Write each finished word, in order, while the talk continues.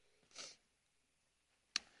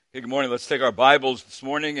Hey, good morning. Let's take our Bibles this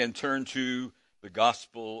morning and turn to the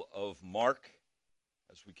Gospel of Mark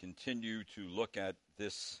as we continue to look at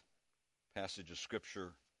this passage of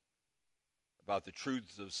Scripture about the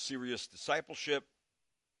truths of serious discipleship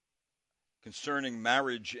concerning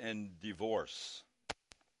marriage and divorce.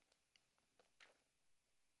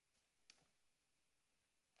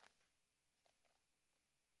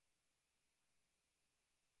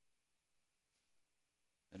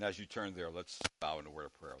 And as you turn there, let's bow in a word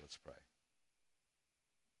of prayer. Let's pray.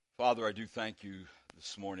 Father, I do thank you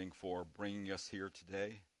this morning for bringing us here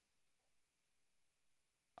today.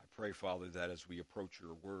 I pray, Father, that as we approach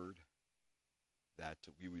your word, that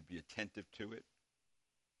we would be attentive to it,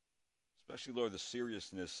 especially, Lord, the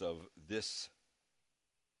seriousness of this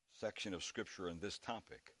section of Scripture and this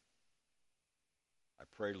topic. I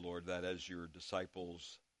pray, Lord, that as your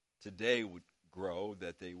disciples today would grow,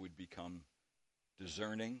 that they would become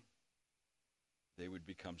discerning, they would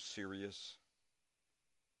become serious,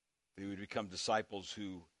 they would become disciples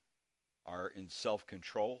who are in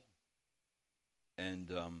self-control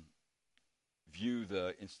and view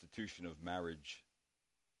the institution of marriage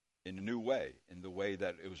in a new way, in the way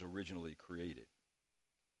that it was originally created.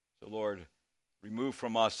 So, Lord, remove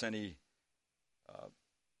from us any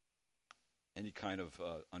kind of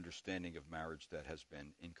understanding of marriage that has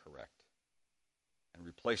been incorrect, and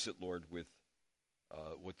replace it, Lord, with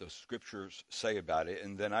what the Scriptures say about it.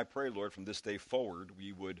 And then I pray, Lord, from this day forward,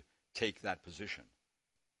 we would take that position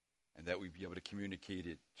and that we'd be able to communicate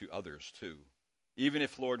it to others too. Even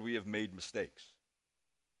if, Lord, we have made mistakes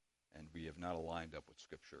and we have not aligned up with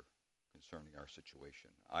Scripture concerning our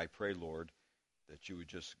situation. I pray, Lord, that you would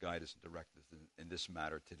just guide us and direct us in this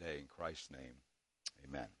matter today. In Christ's name,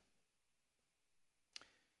 amen.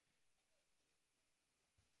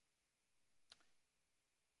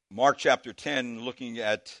 Mark chapter 10, looking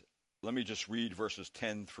at, let me just read verses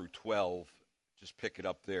 10 through 12. Just pick it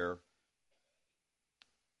up there.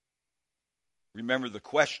 Remember, the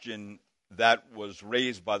question that was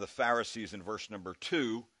raised by the Pharisees in verse number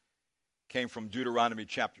 2 came from Deuteronomy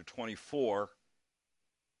chapter 24,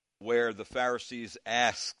 where the Pharisees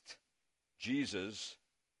asked Jesus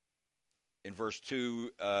in verse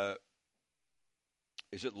 2,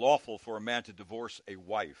 is it lawful for a man to divorce a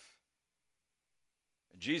wife?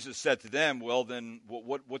 And Jesus said to them, well, then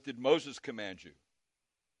what did Moses command you?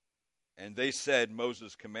 And they said,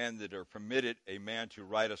 Moses commanded or permitted a man to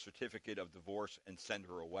write a certificate of divorce and send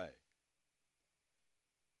her away.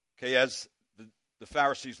 Okay, as the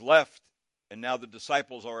Pharisees left, and now the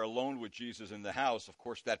disciples are alone with Jesus in the house, of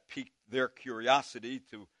course that piqued their curiosity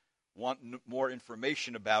to want more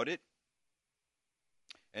information about it.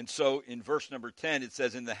 And so in verse number 10, it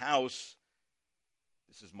says, in the house,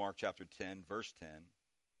 this is Mark chapter 10, verse 10,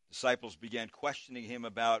 disciples began questioning him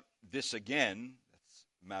about this again, that's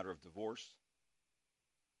a matter of divorce.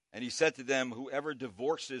 And he said to them, whoever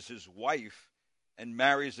divorces his wife and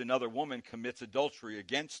marries another woman commits adultery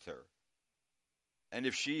against her. And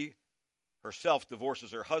if she herself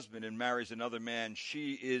divorces her husband and marries another man,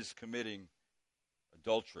 she is committing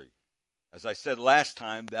adultery. As I said last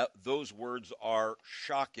time, that those words are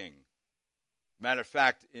shocking. Matter of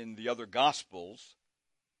fact, in the other Gospels,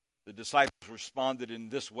 the disciples responded in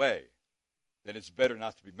this way, that it's better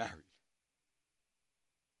not to be married.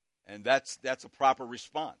 And that's a proper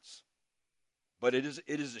response. But it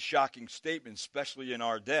is a shocking statement, especially in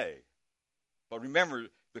our day. But remember,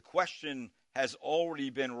 the question has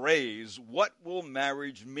already been raised, what will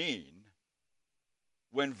marriage mean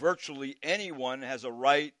when virtually anyone has a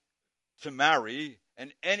right to marry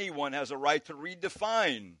and anyone has a right to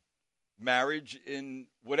redefine marriage in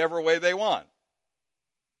whatever way they want?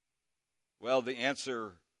 Well, the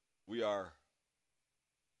answer we are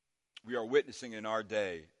witnessing in our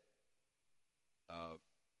day,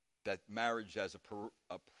 that marriage as a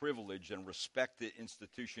privileged and respected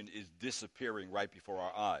institution is disappearing right before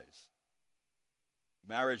our eyes.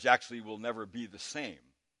 Marriage actually will never be the same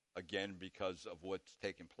again because of what's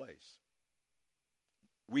taken place.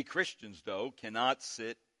 We Christians, though, cannot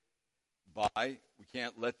sit by. We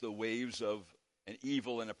can't let the waves of an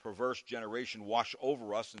evil and a perverse generation wash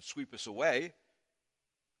over us and sweep us away.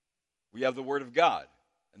 We have the Word of God,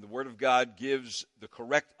 and the Word of God gives the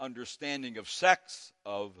correct understanding of sex,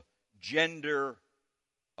 of gender,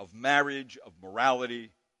 of marriage, of morality.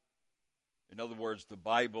 In other words, the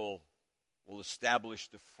Bible will establish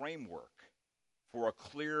the framework for a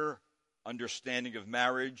clear understanding of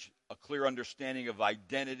marriage, a clear understanding of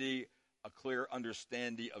identity, a clear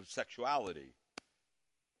understanding of sexuality.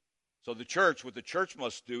 So what the church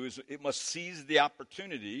must do is it must seize the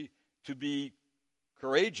opportunity to be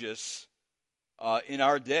courageous in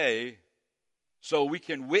our day so we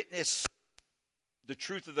can witness the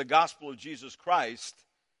truth of the gospel of Jesus Christ,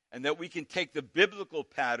 and that we can take the biblical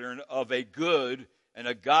pattern of a good and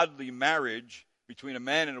a godly marriage between a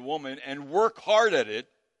man and a woman and work hard at it.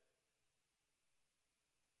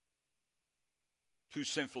 Two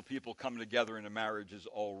sinful people coming together in a marriage is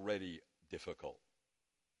already difficult.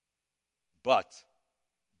 But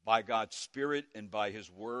by God's Spirit and by His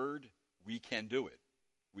Word, we can do it.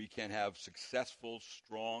 We can have successful,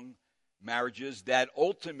 strong marriages that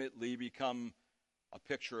ultimately become a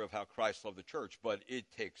picture of how Christ loved the church. But it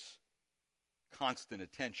takes constant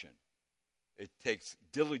attention. It takes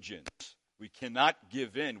diligence. We cannot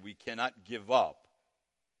give in. We cannot give up.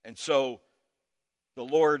 And so the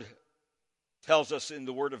Lord tells us in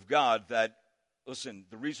the Word of God that, listen,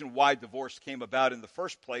 the reason why divorce came about in the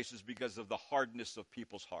first place is because of the hardness of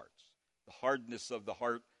people's hearts. The hardness of the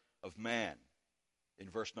heart of man, in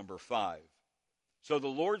verse number 5. So the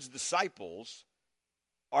Lord's disciples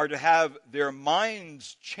are to have their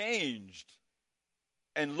minds changed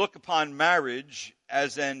and look upon marriage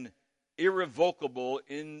as an irrevocable,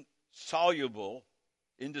 indissoluble,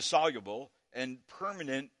 and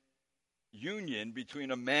permanent union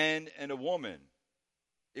between a man and a woman.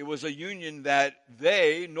 It was a union that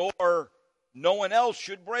they nor no one else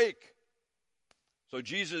should break. So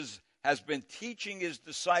Jesus has been teaching his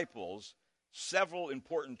disciples several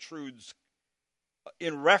important truths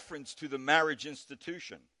in reference to the marriage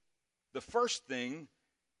institution. The first thing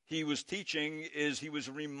he was teaching is he was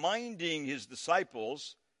reminding his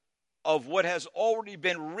disciples of what has already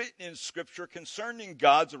been written in Scripture concerning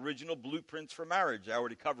God's original blueprints for marriage. I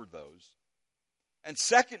already covered those. And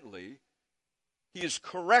secondly, he is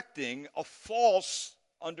correcting a false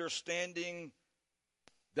understanding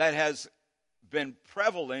that has been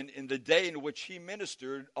prevalent in the day in which he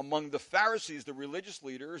ministered among the Pharisees, the religious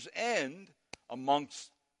leaders, and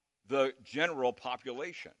amongst the general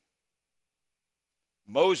population.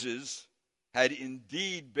 Moses had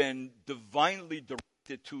indeed been divinely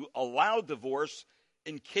directed to allow divorce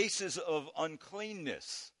in cases of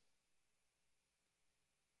uncleanness.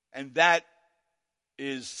 And that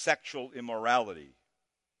is sexual immorality.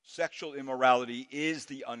 Sexual immorality is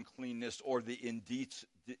the uncleanness or the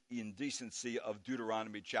indecency of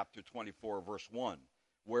Deuteronomy chapter 24, verse 1,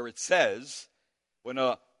 where it says, when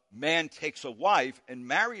a man takes a wife and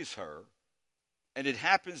marries her, and it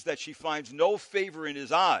happens that she finds no favor in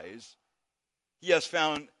his eyes, he has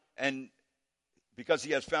found, and because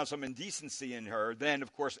he has found some indecency in her, then,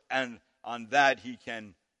 of course, and on that he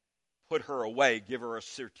can put her away, give her a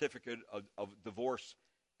certificate of divorce,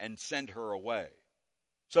 and send her away.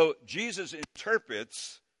 So Jesus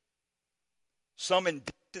interprets some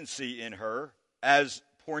indecency in her as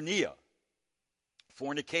porneia,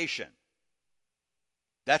 fornication.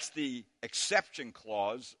 That's the exception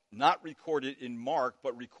clause, not recorded in Mark,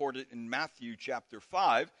 but recorded in Matthew chapter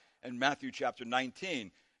 5 and Matthew chapter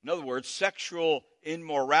 19. In other words, sexual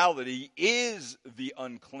immorality is the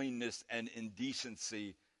uncleanness and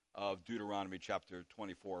indecency of Deuteronomy chapter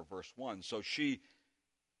 24, verse 1. So she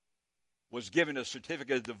was given a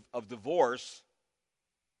certificate of divorce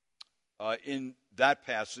in that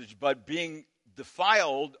passage, but being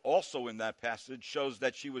defiled also in that passage shows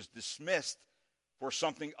that she was dismissed for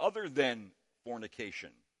something other than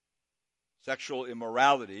fornication. Sexual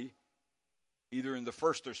immorality, either in the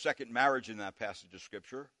first or second marriage in that passage of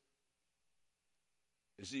Scripture,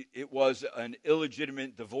 it was an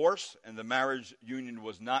illegitimate divorce, and the marriage union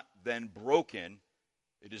was not then broken.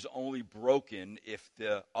 It is only broken if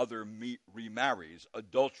the other remarries.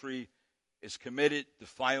 Adultery is committed,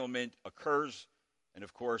 defilement occurs, and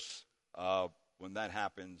of course, when that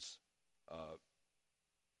happens,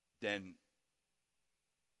 then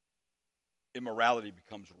immorality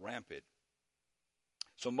becomes rampant.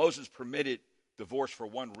 So Moses permitted divorce for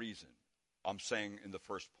one reason. I'm saying in the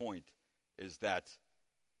first point is that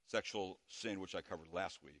sexual sin, which I covered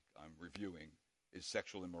last week, I'm reviewing, is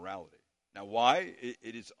sexual immorality. Now, why?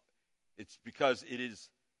 It's because it is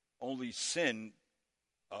only sin.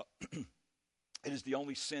 It is the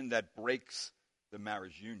only sin that breaks the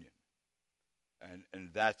marriage union, and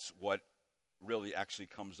that's what really actually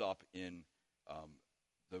comes up in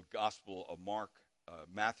the Gospel of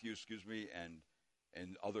Matthew,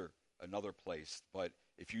 and another place. But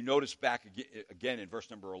if you notice back again in verse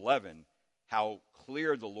number 11, how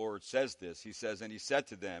clear the Lord says this. He says, and he said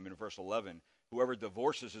to them in verse 11, whoever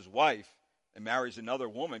divorces his wife and marries another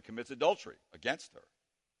woman commits adultery against her.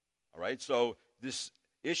 All right, so this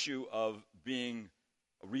issue of being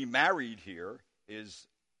remarried here is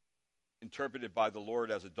interpreted by the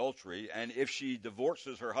Lord as adultery, and if she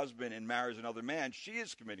divorces her husband and marries another man, she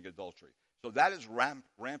is committing adultery. So that is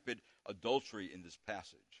rampant adultery in this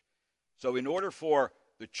passage. So in order for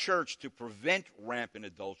the church to prevent rampant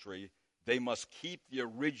adultery, they must keep the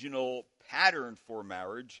original pattern for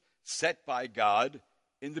marriage set by God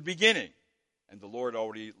in the beginning. And the Lord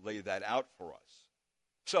already laid that out for us.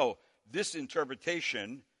 So this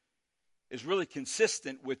interpretation is really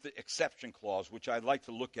consistent with the exception clause, which I'd like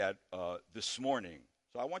to look at this morning.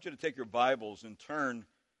 So I want you to take your Bibles and turn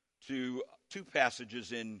to two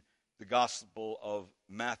passages in the Gospel of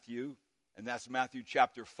Matthew, and that's Matthew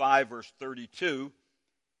chapter 5, verse 32,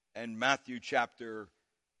 and Matthew chapter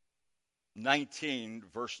 19,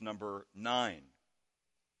 verse number 9.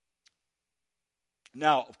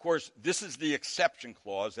 Now, of course, this is the exception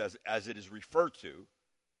clause as it is referred to,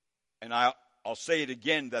 and I'll say it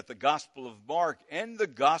again that the Gospel of Mark and the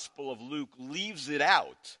Gospel of Luke leaves it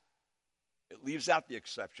out. It leaves out the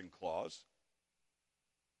exception clause.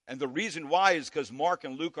 And the reason why is because Mark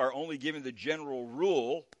and Luke are only giving the general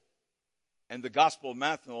rule, and the Gospel of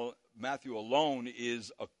Matthew alone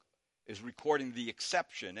is recording the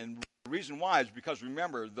exception. And the reason why is because,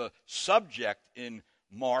 remember, the subject in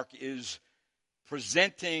Mark is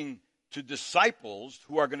presenting to disciples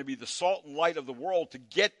who are going to be the salt and light of the world to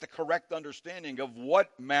get the correct understanding of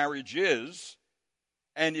what marriage is,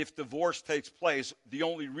 and if divorce takes place, the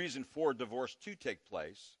only reason for divorce to take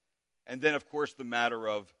place. And then, of course, the matter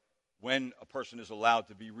of when a person is allowed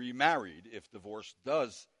to be remarried if divorce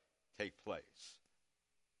does take place.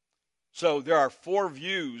 So there are four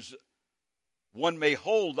views one may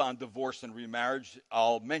hold on divorce and remarriage.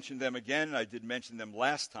 I'll mention them again. I did mention them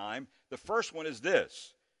last time. The first one is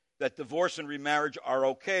this, that divorce and remarriage are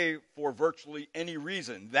okay for virtually any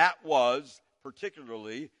reason. That was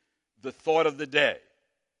particularly the thought of the day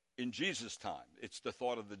in Jesus' time. It's the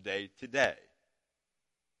thought of the day today.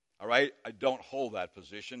 All right? I don't hold that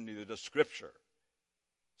position, neither does Scripture.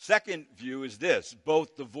 Second view is this,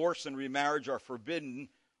 both divorce and remarriage are forbidden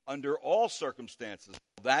under all circumstances.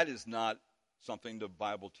 That is not something the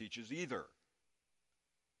Bible teaches either.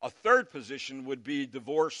 A third position would be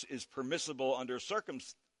divorce is permissible under certain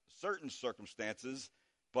circumstances,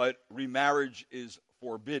 but remarriage is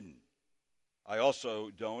forbidden. I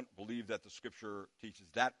also don't believe that the Scripture teaches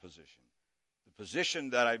that position. The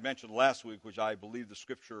position that I mentioned last week, which I believe the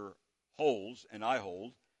Scripture holds, and I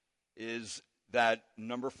hold, is that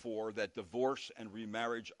number 4, that divorce and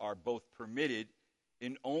remarriage are both permitted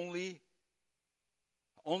in only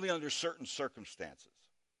under certain circumstances.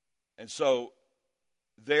 And so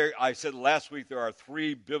I said last week there are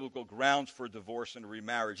 3 biblical grounds for divorce and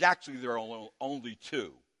remarriage. Actually, there are only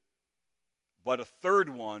 2. But a third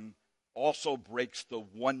one also breaks the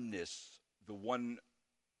oneness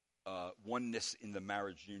in the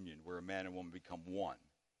marriage union where a man and woman become one.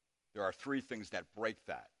 There are 3 things that break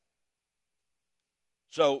that.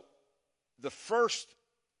 So the first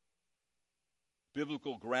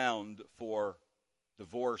biblical ground for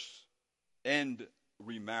divorce and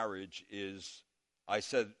remarriage is, I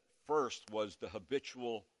said first, was the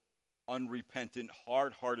habitual, unrepentant,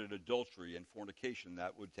 hard-hearted adultery and fornication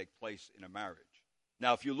that would take place in a marriage.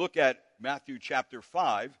 Now, if you look at Matthew chapter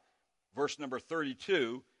 5, verse number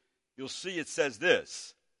 32, you'll see it says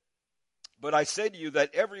this, "But I say to you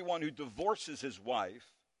that everyone who divorces his wife,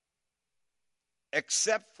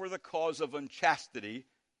 except for the cause of unchastity,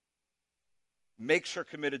 makes her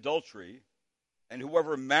commit adultery, and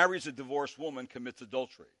whoever marries a divorced woman commits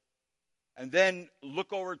adultery." And then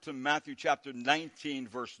look over to Matthew chapter 19,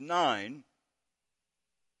 verse 9,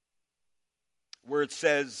 where it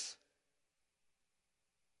says,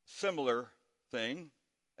 similar thing,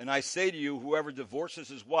 "And I say to you, whoever divorces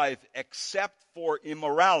his wife except for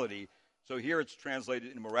immorality," so here it's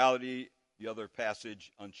translated immorality, the other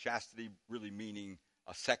passage, unchastity, really meaning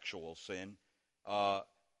a sexual sin,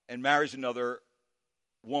 and marries another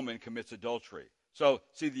woman commits adultery. So,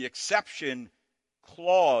 see, the exception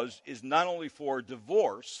clause is not only for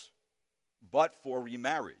divorce, but for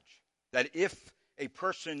remarriage. That if a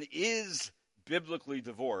person is biblically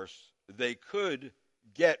divorced, they could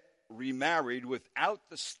get remarried without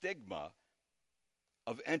the stigma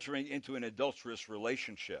of entering into an adulterous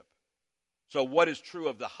relationship. So what is true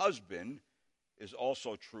of the husband is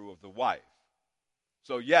also true of the wife.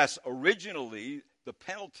 So yes, originally the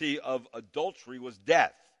penalty of adultery was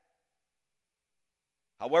death.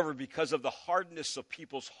 However, because of the hardness of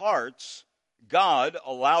people's hearts, God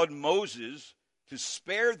allowed Moses to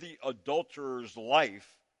spare the adulterer's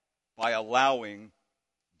life by allowing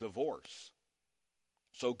divorce.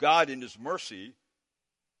 So God, in his mercy,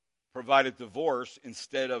 provided divorce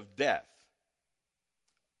instead of death.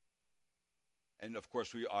 And of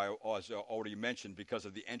course, as I already mentioned, because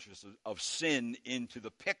of the entrance of sin into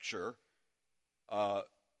the picture,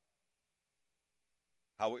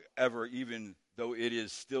 However, even though it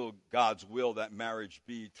is still God's will that marriage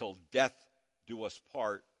be till death do us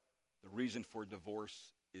part, the reason for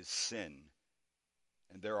divorce is sin.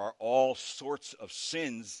 And there are all sorts of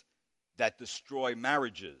sins that destroy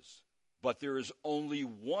marriages. But there is only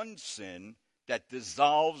one sin that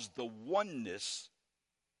dissolves the oneness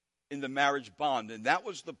in the marriage bond. And that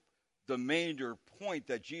was the major point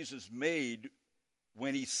that Jesus made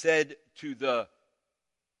when he said to the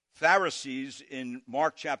Pharisees in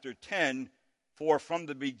Mark chapter 10, for from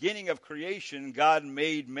the beginning of creation, God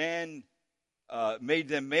made them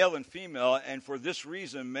male and female, and for this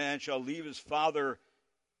reason man shall leave his father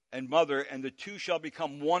and mother, and the two shall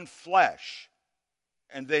become one flesh.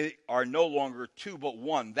 And they are no longer two but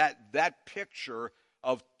one. That picture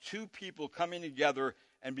of two people coming together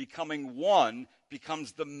and becoming one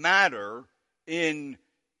becomes the matter in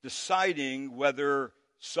deciding whether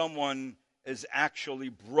someone has actually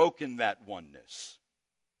broken that oneness.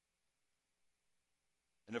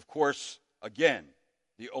 And of course, again,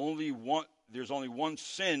 there's only one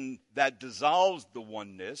sin that dissolves the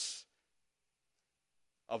oneness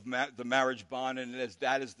of the marriage bond, and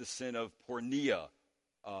that is the sin of porneia.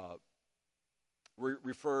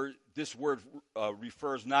 This word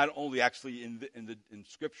refers not only actually in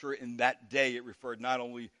Scripture in that day, it referred not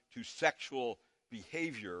only to sexual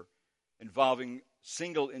behavior involving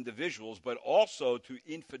single individuals, but also to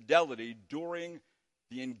infidelity during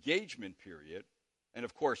the engagement period, and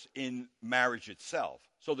of course in marriage itself.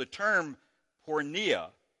 So the term porneia,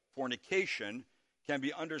 fornication, can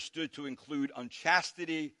be understood to include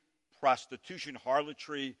unchastity, prostitution,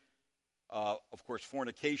 harlotry. Of course,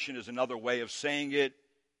 fornication is another way of saying it,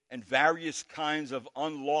 and various kinds of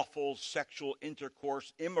unlawful sexual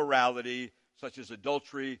intercourse, immorality, such as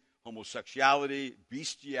adultery, homosexuality,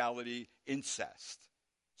 bestiality, incest.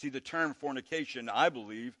 See, the term fornication, I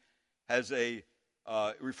believe,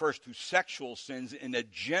 refers to sexual sins in a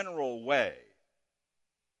general way.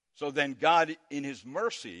 So then God, in his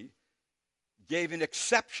mercy, gave an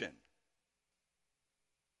exception.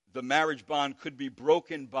 The marriage bond could be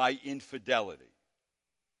broken by infidelity.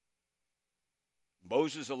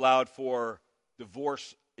 Moses allowed for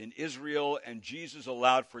divorce in Israel, and Jesus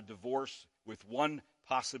allowed for divorce with one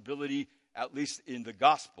possibility, at least in the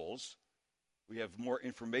Gospels. We have more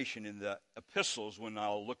information in the epistles when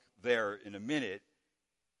I'll look there in a minute.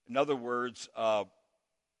 In other words,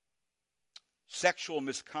 sexual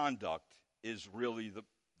misconduct is really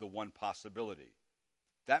the one possibility.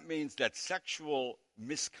 That means that sexual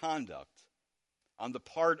misconduct on the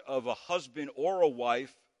part of a husband or a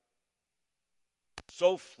wife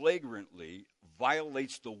so flagrantly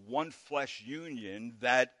violates the one flesh union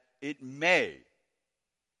that it may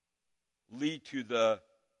lead to the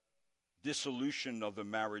dissolution of the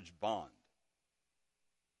marriage bond.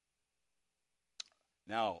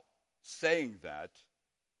 Now, saying that,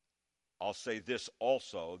 I'll say this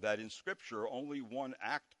also, that in Scripture only one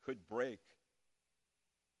act could break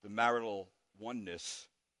the marital oneness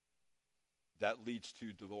that leads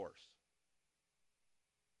to divorce.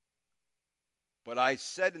 But I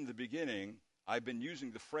said in the beginning, I've been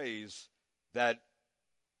using the phrase that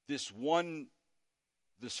this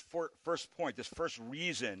first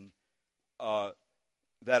reason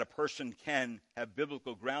that a person can have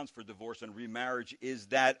biblical grounds for divorce and remarriage is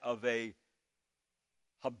that of a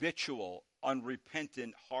habitual,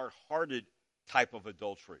 unrepentant, hard-hearted type of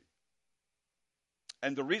adultery.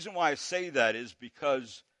 And the reason why I say that is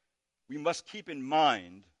because we must keep in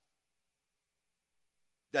mind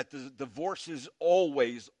that the divorce is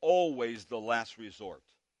always, always the last resort.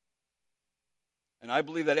 And I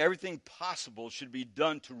believe that everything possible should be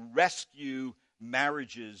done to rescue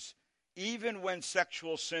marriages, even when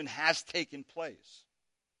sexual sin has taken place.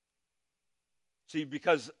 See,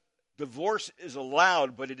 because divorce is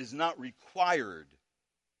allowed, but it is not required.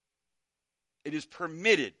 It is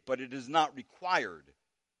permitted, but it is not required.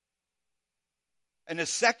 And the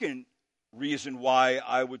second reason why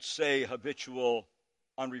I would say habitual,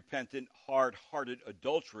 unrepentant, hard-hearted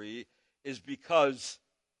adultery is because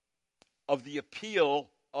of the appeal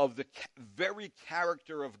of the very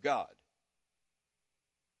character of God.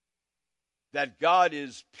 That God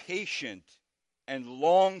is patient and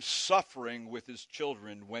long-suffering with his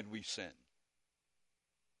children when we sin.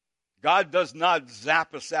 God does not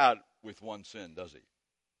zap us out with one sin, does he?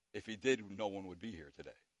 If he did, no one would be here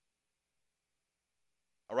today.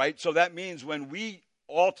 All right, so that means when we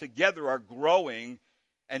all together are growing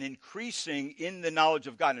and increasing in the knowledge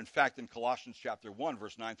of God. In fact, in Colossians chapter 1,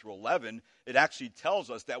 verse 9 through 11, it actually tells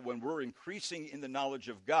us that when we're increasing in the knowledge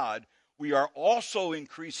of God, we are also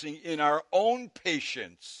increasing in our own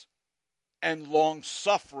patience and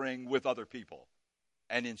long-suffering with other people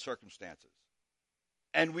and in circumstances.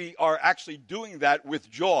 And we are actually doing that with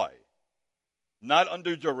joy, not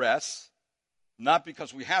under duress, not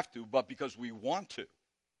because we have to, but because we want to,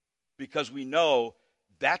 because we know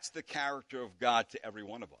that's the character of God to every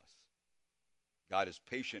one of us. God is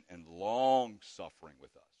patient and long-suffering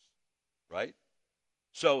with us, right?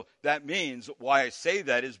 So that means why I say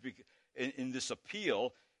that is in this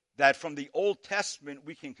appeal that from the Old Testament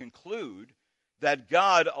we can conclude that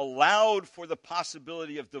God allowed for the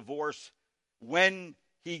possibility of divorce when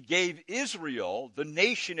he gave Israel, the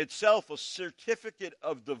nation itself, a certificate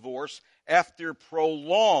of divorce after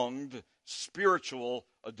prolonged spiritual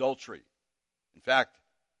adultery. In fact,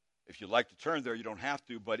 if you'd like to turn there, you don't have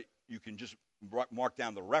to, but you can just mark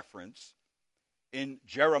down the reference. In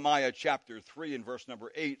Jeremiah chapter 3 and verse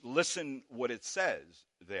number 8, listen what it says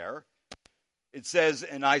there. It says,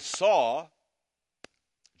 and I saw,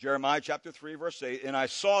 Jeremiah chapter 3 verse 8, and I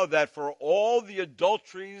saw that for all the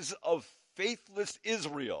adulteries of faithless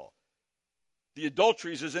Israel, the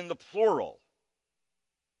adulteries is in the plural.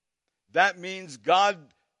 That means God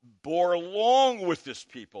bore along with this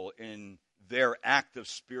people in their act of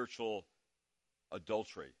spiritual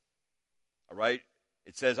adultery. All right?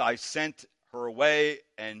 It says, I sent her away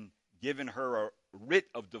and given her a writ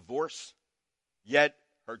of divorce, yet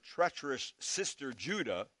her treacherous sister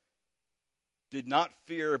Judah did not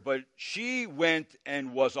fear, but she went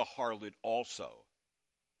and was a harlot also.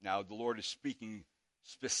 Now, the Lord is speaking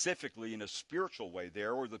specifically in a spiritual way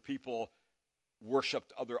there, where the people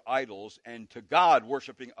worshipped other idols, and to God,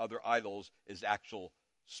 worshiping other idols is actual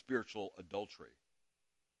spiritual adultery.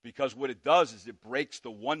 Because what it does is it breaks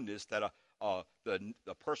the oneness that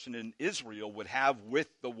the person in Israel would have with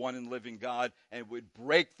the one and living God, and it would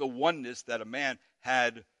break the oneness that a man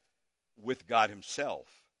had with God himself.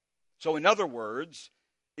 So in other words,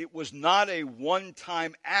 it was not a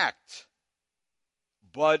one-time act,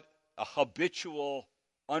 but a habitual,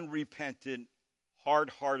 unrepentant,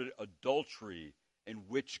 hard-hearted adultery in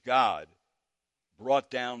which God brought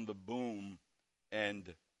down the boom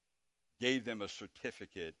and gave them a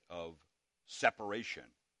certificate of separation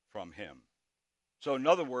from him. So in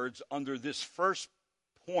other words, under this first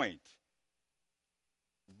point,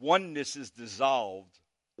 oneness is dissolved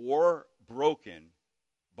or broken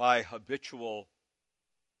by habitual,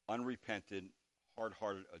 unrepentant,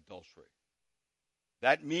 hard-hearted adultery.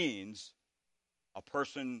 That means a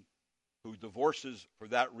person who divorces for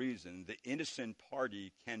that reason, the innocent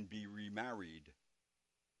party can be remarried,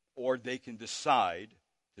 or they can decide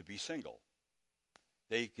to be single.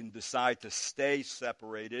 They can decide to stay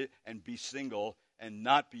separated and be single and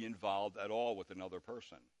not be involved at all with another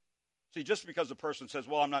person. See, just because a person says,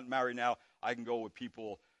 well, I'm not married now, I can go with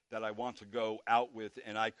people that I want to go out with,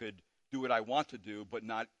 and I could do what I want to do, but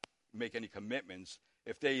not make any commitments.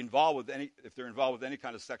 If they're involved with any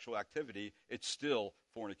kind of sexual activity, it's still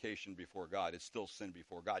fornication before God. It's still sin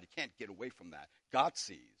before God. You can't get away from that. God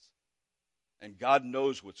sees, and God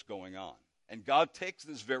knows what's going on, and God takes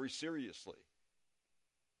this very seriously.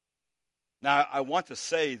 Now, I want to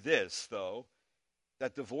say this, though,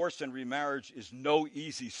 that divorce and remarriage is no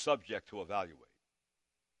easy subject to evaluate.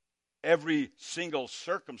 Every single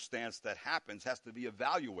circumstance that happens has to be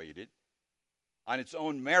evaluated on its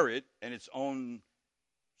own merit and its own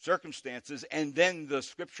circumstances, and then the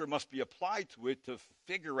scripture must be applied to it to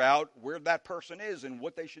figure out where that person is and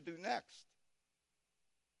what they should do next.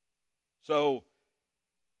 So,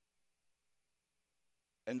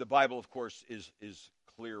 and the Bible, of course, is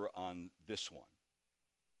clear on this one.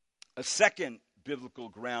 A second biblical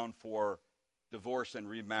ground for divorce and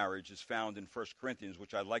remarriage is found in 1 Corinthians,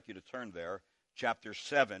 which I'd like you to turn there, chapter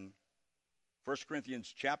 7. 1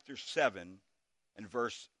 Corinthians chapter 7 and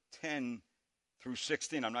verse 10 through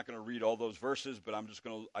 16. I'm not going to read all those verses, but I'm just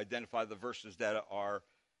going to identify the verses that are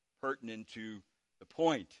pertinent to the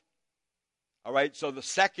point. All right, so the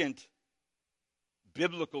second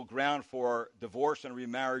biblical ground for divorce and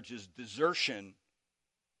remarriage is desertion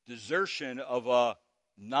of a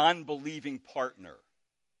non-believing partner.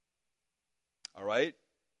 All right?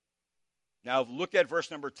 Now look at verse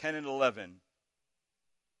number 10 and 11,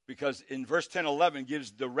 because in verse 10 and 11 gives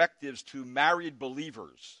directives to married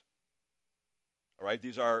believers. All right?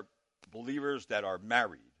 These are believers that are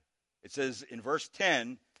married. It says in verse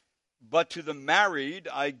 10, but to the married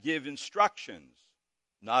I give instructions,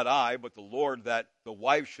 not I, but the Lord, that the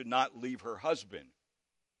wife should not leave her husband.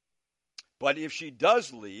 But if she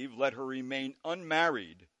does leave, let her remain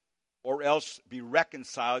unmarried, or else be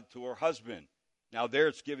reconciled to her husband. Now there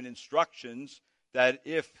it's given instructions that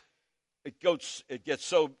if it gets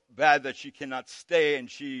so bad that she cannot stay and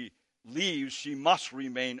she leaves, she must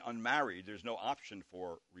remain unmarried. There's no option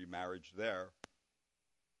for remarriage there.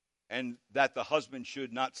 And that the husband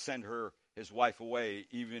should not send his wife away,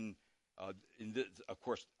 even, of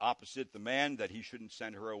course, opposite the man, that he shouldn't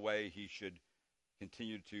send her away. He should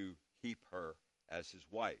continue to keep her as his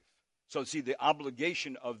wife. So, see, the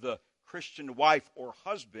obligation of the Christian wife or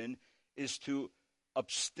husband is to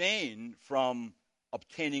abstain from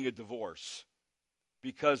obtaining a divorce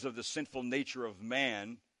because of the sinful nature of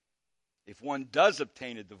man. If one does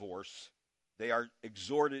obtain a divorce, they are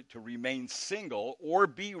exhorted to remain single or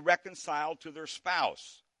be reconciled to their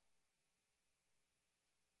spouse.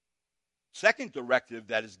 Second directive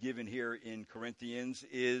that is given here in Corinthians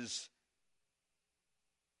is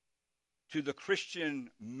to the Christian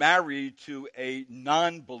married to a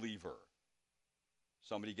non-believer.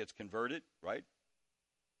 Somebody gets converted, right?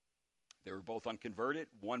 They were both unconverted.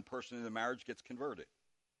 One person in the marriage gets converted.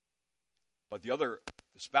 But the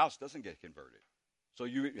spouse doesn't get converted. So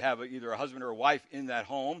you have either a husband or a wife in that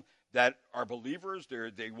home that are believers.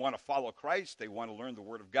 They want to follow Christ. They want to learn the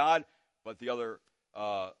Word of God. But the other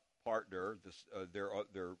partner, their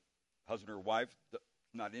husband or wife,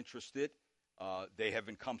 not interested. They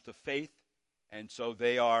haven't come to faith. And so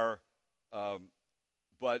they are, so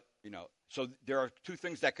there are two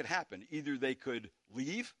things that could happen. Either they could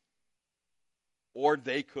leave or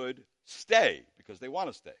they could stay because they want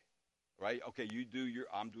to stay. Right? Okay,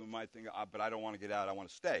 I'm doing my thing, but I don't want to get out. I want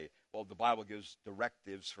to stay. Well, the Bible gives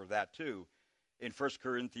directives for that too. In 1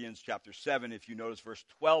 Corinthians chapter 7, if you notice verse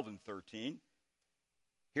 12 and 13,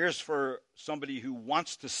 here's for somebody who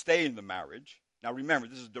wants to stay in the marriage. Now remember,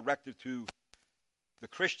 this is a directive to the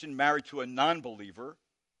Christian married to a non-believer.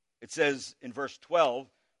 It says in verse 12,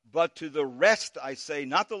 but to the rest I say,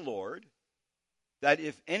 not the Lord, that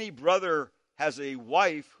if any brother has a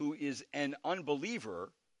wife who is an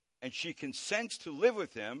unbeliever, and she consents to live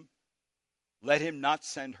with him, let him not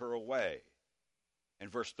send her away.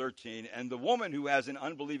 And verse 13, and the woman who has an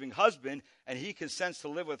unbelieving husband, and he consents to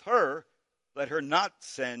live with her, let her not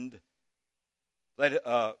send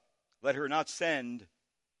her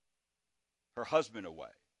husband away.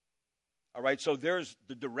 All right, so there's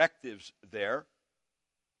the directives there.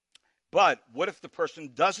 But what if the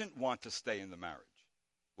person doesn't want to stay in the marriage?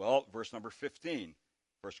 Well, verse number 15,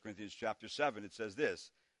 1 Corinthians chapter 7, it says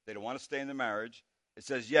this. They don't want to stay in the marriage. It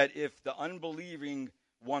says, yet if the unbelieving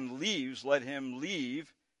one leaves, let him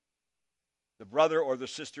leave. The brother or the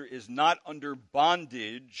sister is not under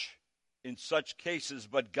bondage in such cases,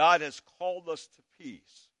 but God has called us to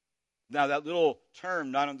peace. Now, that little term,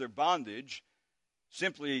 not under bondage,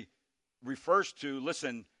 simply refers to,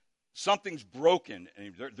 listen, something's broken.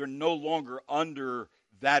 And they're no longer under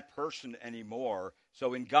that person anymore.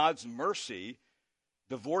 So in God's mercy,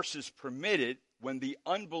 divorce is permitted when the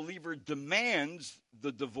unbeliever demands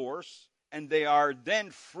the divorce, and they are then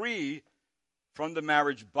free from the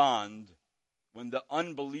marriage bond when the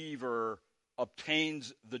unbeliever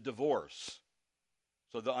obtains the divorce.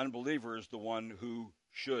 So the unbeliever is the one who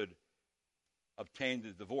should obtain the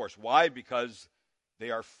divorce. Why? Because they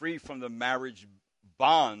are free from the marriage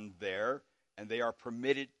bond there, and they are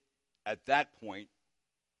permitted at that point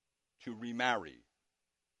to remarry.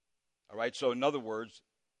 All right, so in other words,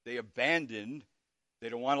 they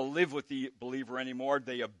don't want to live with the believer anymore.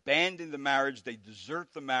 They abandon the marriage, they desert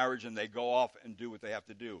the marriage, and they go off and do what they have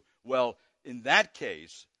to do. Well, in that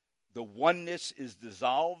case, the oneness is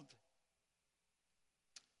dissolved,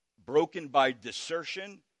 broken by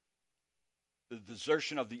desertion, the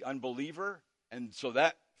desertion of the unbeliever, and so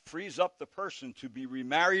that frees up the person to be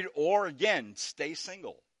remarried or, again, stay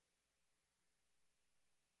single.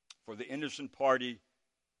 For the innocent party,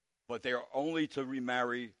 but they are only to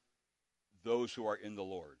remarry those who are in the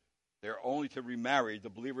Lord. They're only to remarry, the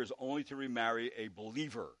believer is only to remarry a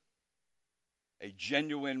believer, a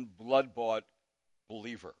genuine blood-bought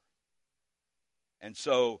believer. And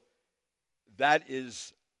so that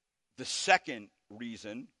is the second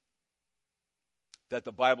reason that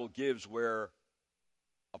the Bible gives where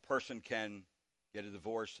a person can get a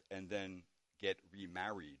divorce and then get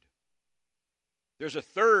remarried. There's a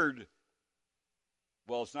third,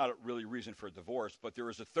 well, it's not really a reason for a divorce, but there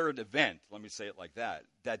is a third event, let me say it like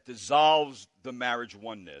that dissolves the marriage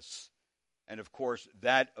oneness. And of course,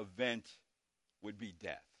 that event would be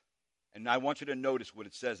death. And I want you to notice what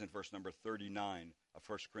it says in verse number 39 of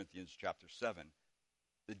 1 Corinthians chapter 7.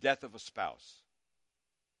 The death of a spouse.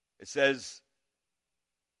 It says,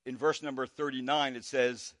 in verse number 39, it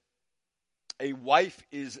says, a wife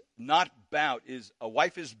is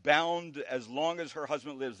bound as long as her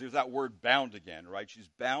husband lives. There's that word bound again, right? She's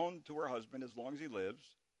bound to her husband as long as he lives.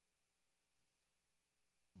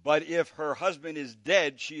 But if her husband is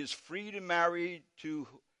dead, she is free to marry to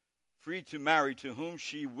whom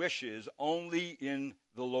she wishes, only in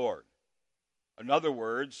the Lord. In other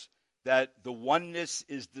words, that the oneness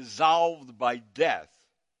is dissolved by death,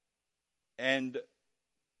 and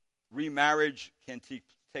remarriage can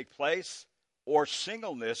take place, or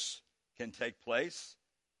singleness can take place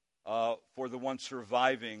for the one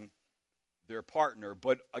surviving their partner.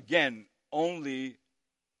 But again, only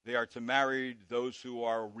they are to marry those who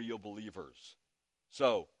are real believers.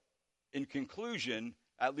 So, in conclusion,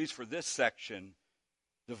 at least for this section,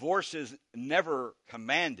 divorce is never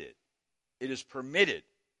commanded. It is permitted.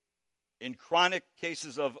 In chronic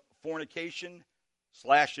cases of fornication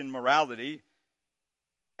 / immorality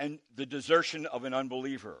and the desertion of an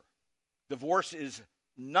unbeliever. Divorce is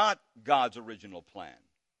not God's original plan.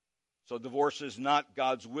 So divorce is not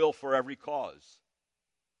God's will for every cause.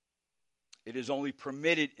 It is only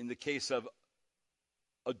permitted in the case of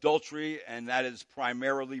adultery, and that is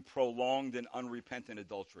primarily prolonged and unrepentant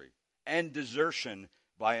adultery, and desertion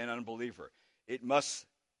by an unbeliever. It must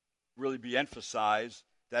really be emphasized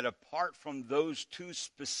that apart from those two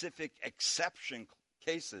specific exception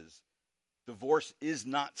cases, divorce is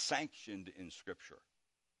not sanctioned in Scripture.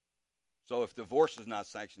 So if divorce is not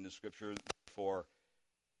sanctioned in Scripture, therefore,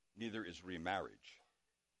 neither is remarriage,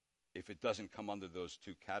 if it doesn't come under those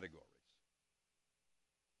two categories.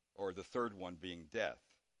 Or the third one being death.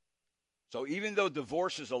 So even though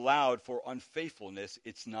divorce is allowed for unfaithfulness,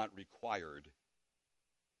 it's not required.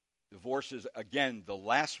 Divorce is, again, the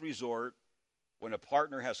last resort when a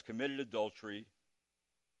partner has committed adultery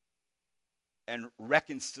and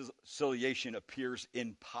reconciliation appears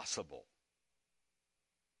impossible.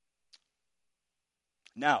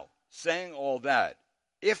 Now, saying all that,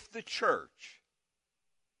 if the church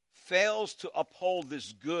fails to uphold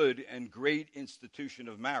this good and great institution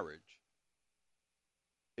of marriage,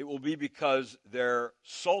 it will be because their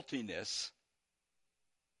saltiness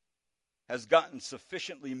has gotten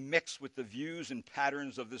sufficiently mixed with the views and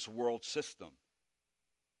patterns of this world system.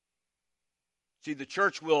 See, the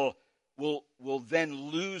church will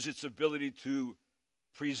then lose its ability to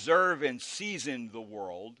preserve and season the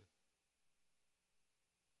world,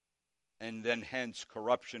 and then hence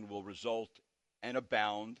corruption will result and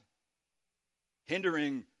abound,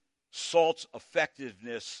 hindering salt's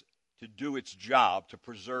effectiveness to do its job, to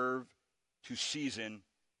preserve, to season,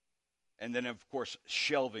 and then, of course,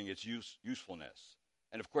 shelving its usefulness.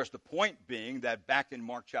 And, of course, the point being that back in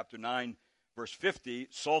Mark chapter 9, verse 50,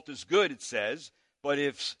 salt is good, it says, but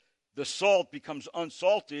if the salt becomes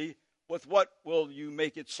unsalty, with what will you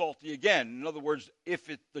make it salty again? In other words, if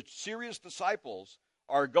the serious disciples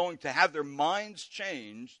are going to have their minds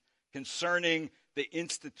changed concerning the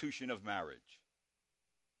institution of marriage,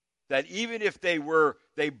 that even if they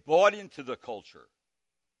bought into the culture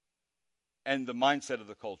and the mindset of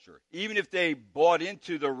the culture, even if they bought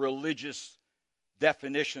into the religious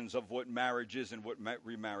definitions of what marriage is and what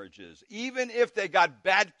remarriage is, even if they got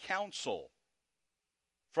bad counsel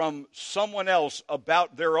from someone else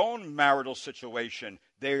about their own marital situation,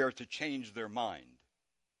 they are to change their mind.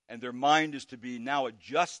 And their mind is to be now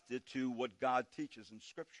adjusted to what God teaches in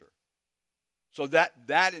Scripture. So that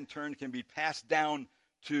in turn can be passed down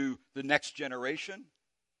to the next generation.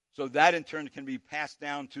 So that in turn can be passed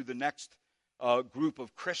down to the next group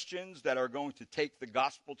of Christians that are going to take the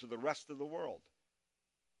gospel to the rest of the world.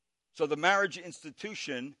 So the marriage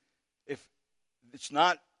institution, if it's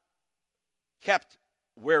not kept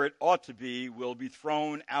where it ought to be, will be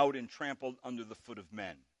thrown out and trampled under the foot of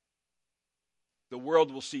men. The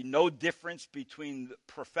world will see no difference between the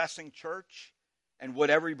professing church and what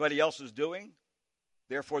everybody else is doing.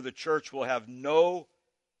 Therefore, the church will have no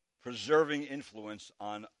preserving influence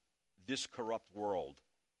on this corrupt world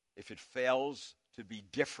if it fails to be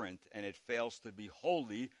different and it fails to be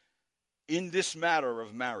holy in this matter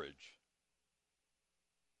of marriage.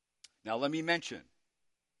 Now, let me mention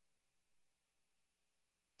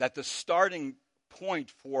that the starting point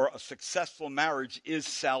for a successful marriage is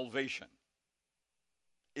salvation.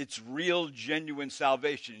 It's real, genuine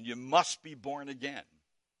salvation. You must be born again.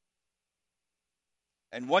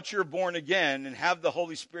 And once you're born again and have the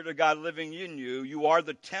Holy Spirit of God living in you, you are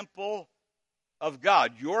the temple of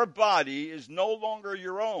God. Your body is no longer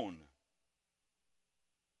your own.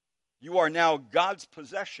 You are now God's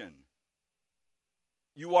possession.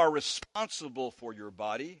 You are responsible for your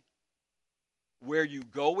body, where you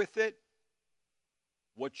go with it,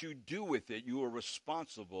 what you do with it. You are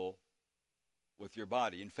responsible with your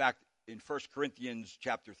body. In fact, in 1 Corinthians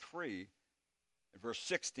chapter 3, verse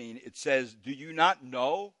 16, it says, "Do you not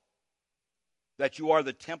know that you are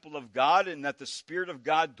the temple of God and that the Spirit of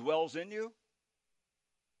God dwells in you?"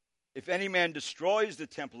 If any man destroys the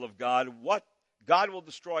temple of God, what God will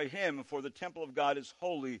destroy him, for the temple of God is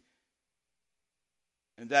holy,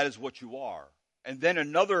 and that is what you are. And then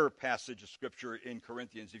another passage of Scripture in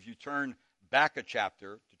Corinthians, if you turn back a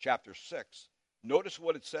chapter to chapter 6, notice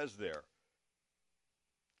what it says there.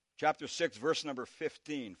 Chapter 6, verse number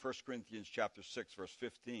 15. 1 Corinthians chapter 6, verse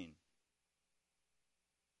 15.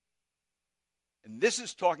 And this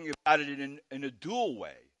is talking about it in a dual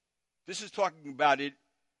way. This is talking about it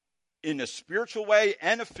in a spiritual way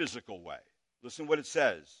and a physical way. Listen what it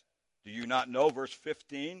says. Do you not know, verse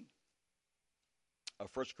 15 of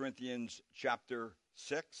 1 Corinthians chapter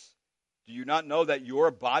 6? Do you not know that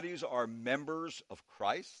your bodies are members of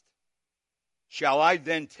Christ? Shall I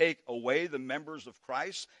then take away the members of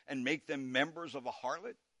Christ and make them members of a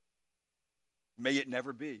harlot? May it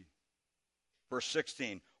never be. Verse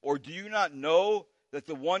 16. Or do you not know that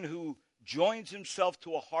the one who joins himself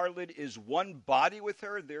to a harlot is one body with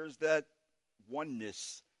her? There's that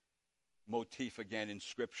oneness motif again in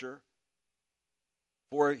Scripture.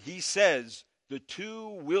 For he says, the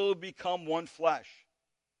two will become one flesh.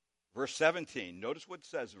 Verse 17. Notice what it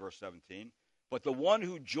says in verse 17. But the one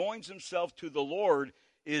who joins himself to the Lord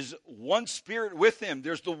is one spirit with him.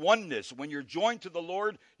 There's the oneness. When you're joined to the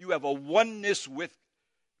Lord, you have a oneness with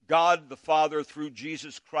God the Father through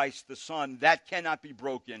Jesus Christ the Son. That cannot be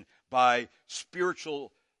broken by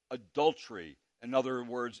spiritual adultery. In other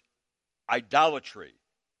words, idolatry,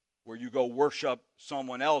 where you go worship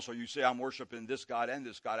someone else, or you say, I'm worshiping this God and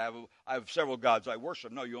this God. I have several gods I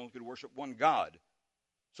worship. No, you only can worship one God.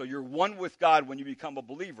 So you're one with God when you become a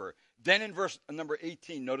believer. Then in verse number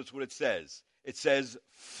 18, notice what it says. It says,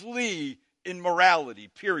 flee immorality,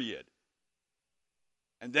 period.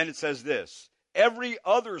 And then it says this, every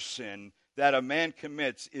other sin that a man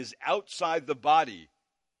commits is outside the body,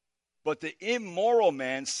 but the immoral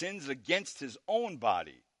man sins against his own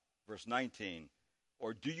body. Verse 19,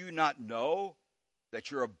 or do you not know that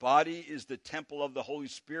your body is the temple of the Holy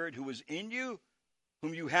Spirit who is in you,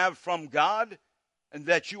 whom you have from God, and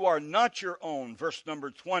that you are not your own? Verse number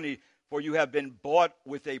 20, for you have been bought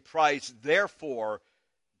with a price. Therefore,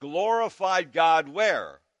 glorify God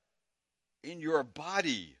where? In your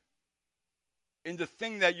body. In the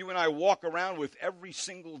thing that you and I walk around with every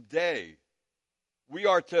single day. We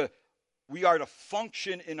are to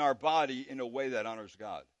function in our body in a way that honors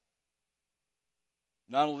God.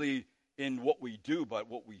 Not only in what we do, but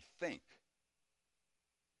what we think.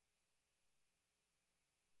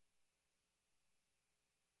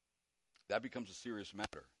 That becomes a serious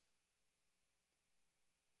matter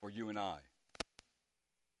for you and I.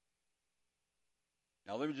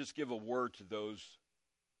 Now let me just give a word to those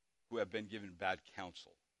who have been given bad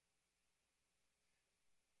counsel,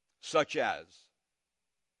 such as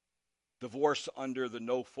divorce under the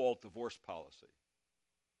no-fault divorce policy,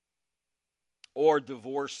 or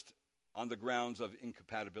divorced on the grounds of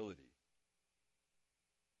incompatibility,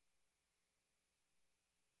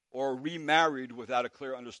 or remarried without a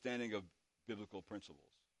clear understanding of biblical principles.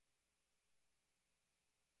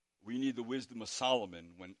 We need the wisdom of Solomon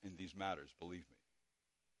in these matters, believe me.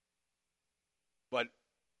 But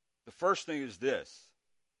the first thing is this.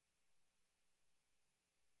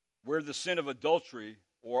 Where the sin of adultery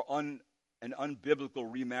or an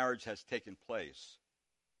unbiblical remarriage has taken place,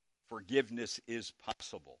 forgiveness is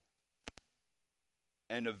possible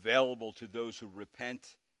and available to those who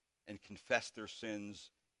repent and confess their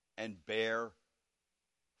sins and bear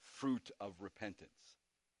fruit of repentance.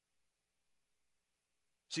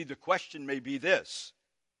 See, the question may be this: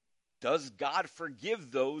 does God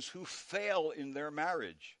forgive those who fail in their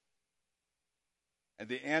marriage? And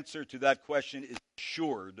the answer to that question is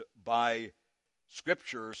assured by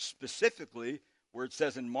Scripture, specifically where it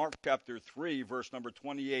says in Mark chapter 3, verse number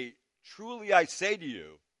 28, truly I say to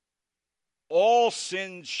you, all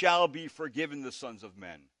sins shall be forgiven the sons of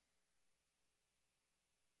men.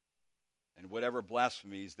 And whatever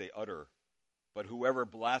blasphemies they utter, but whoever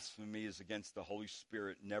blasphemies against the Holy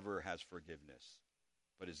Spirit never has forgiveness,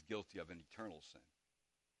 but is guilty of an eternal sin.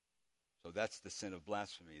 So that's the sin of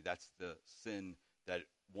blasphemy. That's the sin that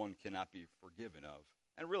one cannot be forgiven of.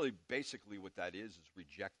 And really, basically what that is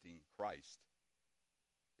rejecting Christ.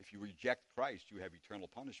 If you reject Christ, you have eternal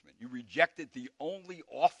punishment. You rejected the only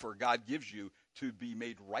offer God gives you to be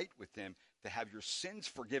made right with him, to have your sins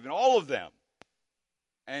forgiven, all of them,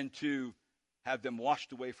 and to have them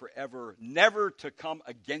washed away forever, never to come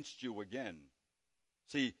against you again.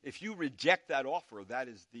 See, if you reject that offer, that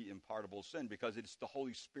is the impardable sin, because it's the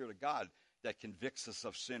Holy Spirit of God that convicts us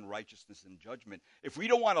of sin, righteousness, and judgment. If we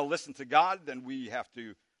don't want to listen to God, then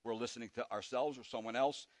we're listening to ourselves or someone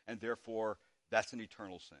else, and therefore that's an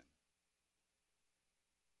eternal sin.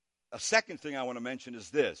 A second thing I want to mention is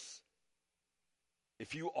this.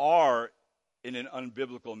 If you are in an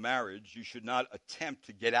unbiblical marriage, you should not attempt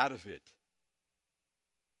to get out of it.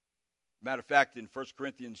 Matter of fact, in 1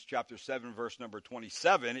 Corinthians chapter 7, verse number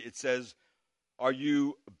 27, it says, "Are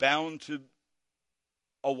you bound to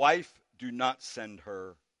a wife? Do not send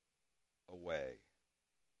her away."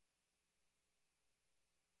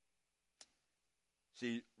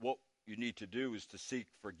 See, what you need to do is to seek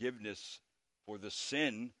forgiveness for the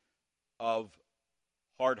sin of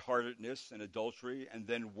hard-heartedness and adultery, and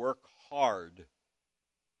then work hard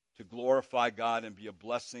to glorify God and be a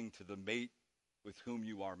blessing to the mate with whom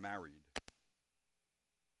you are married.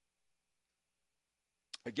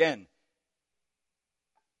 Again,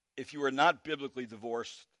 if you are not biblically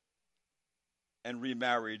divorced and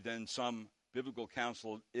remarried, then some biblical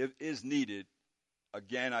counsel is needed.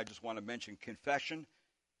 Again, I just want to mention confession,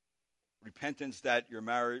 repentance that your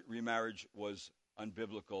remarriage was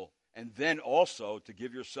unbiblical, and then also to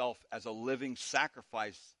give yourself as a living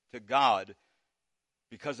sacrifice to God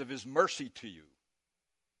because of his mercy to you.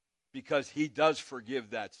 Because he does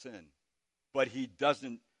forgive that sin. But he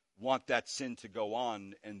doesn't want that sin to go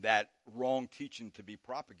on and that wrong teaching to be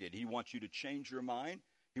propagated. He wants you to change your mind.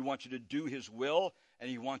 He wants you to do his will. And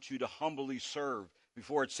he wants you to humbly serve.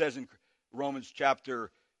 Before it says in Romans chapter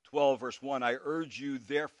 12, verse 1, "I urge you,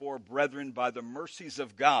 therefore, brethren, by the mercies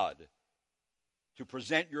of God, to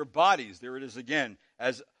present your bodies," there it is again,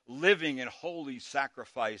 "as living and holy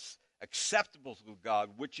sacrifice acceptable to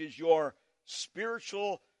God, which is your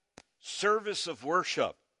spiritual service of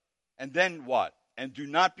worship." And then what? "And do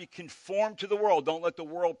not be conformed to the world." Don't let the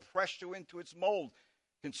world press you into its mold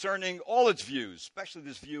concerning all its views, especially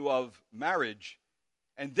this view of marriage.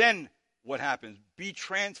 And then what happens? Be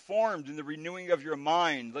transformed in the renewing of your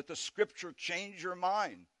mind. Let the scripture change your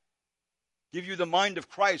mind. Give you the mind of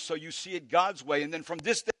Christ so you see it God's way. And then from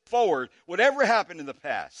this day forward, whatever happened in the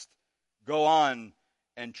past, go on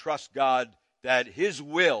and trust God that his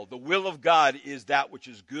will, the will of God, is that which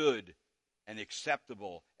is good and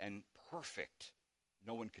acceptable and perfect.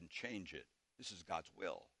 No one can change it. This is God's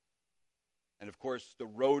will. And of course, the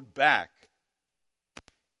road back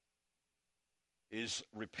is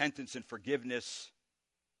repentance and forgiveness,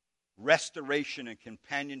 restoration and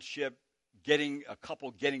companionship, getting a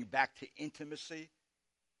couple getting back to intimacy,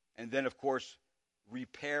 and then, of course,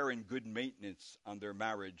 repair and good maintenance on their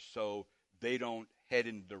marriage so they don't head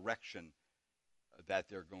in the direction that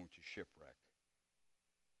they're going to shipwreck.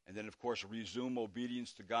 And then, of course, resume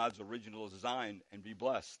obedience to God's original design and be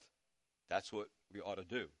blessed. That's what we ought to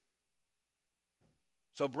do.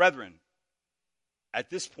 So, brethren, at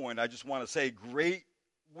this point, I just want to say great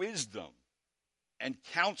wisdom and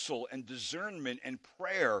counsel and discernment and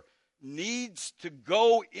prayer needs to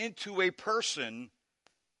go into a person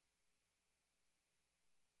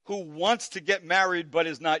who wants to get married but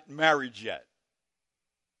is not married yet.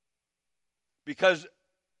 Because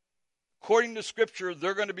according to Scripture,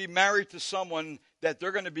 they're going to be married to someone that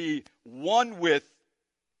they're going to be one with,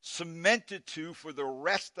 cemented to for the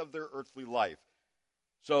rest of their earthly life.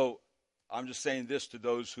 So I'm just saying this to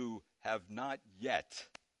those who have not yet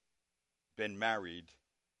been married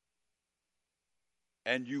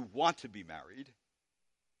and you want to be married,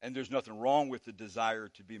 and there's nothing wrong with the desire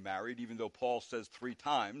to be married, even though Paul says 3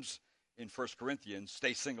 times in 1 Corinthians,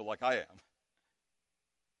 stay single like I am.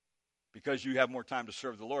 Because you have more time to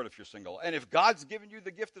serve the Lord if you're single. And if God's given you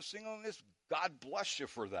the gift of singleness, God bless you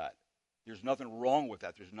for that. There's nothing wrong with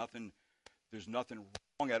that. There's nothing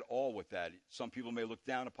wrong at all with that. Some people may look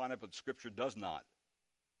down upon it, but Scripture does not.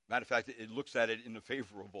 Matter of fact, it looks at it in a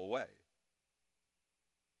favorable way.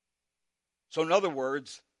 So in other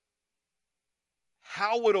words,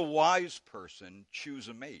 how would a wise person choose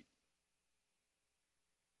a mate?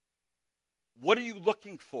 What are you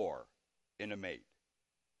looking for in a mate?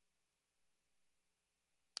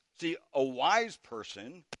 See, a wise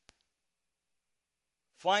person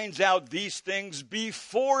finds out these things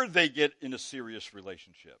before they get in a serious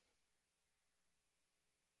relationship.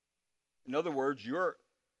 In other words,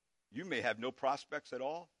 you may have no prospects at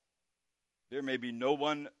all. There may be no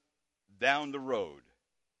one down the road,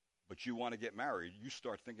 but you want to get married. You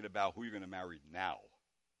start thinking about who you're going to marry now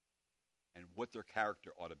and what their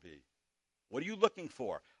character ought to be. What are you looking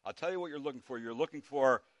for? I'll tell you what you're looking for. You're looking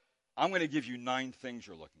for, I'm going to give you 9 things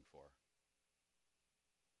you're looking for.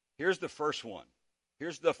 Here's the first one.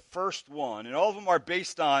 And all of them are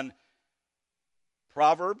based on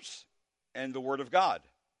Proverbs and the Word of God.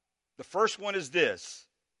 The first one is this,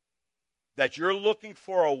 that you're looking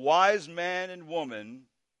for a wise man and woman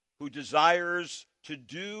who desires to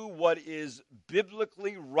do what is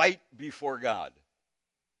biblically right before God.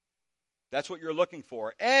 That's what you're looking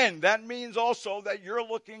for. And that means also that you're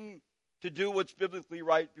looking to do what's biblically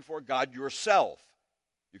right before God yourself.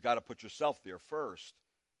 You've got to put yourself there first.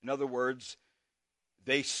 In other words,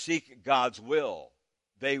 they seek God's will.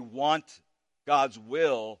 They want God's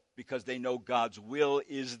will because they know God's will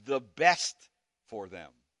is the best for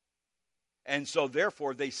them. And so,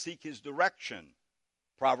 therefore, they seek his direction.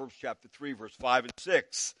 Proverbs chapter 3, verse 5 and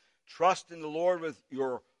 6. Trust in the Lord with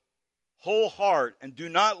your whole heart and do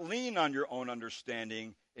not lean on your own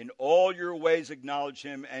understanding. In all your ways acknowledge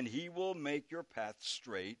him, and he will make your path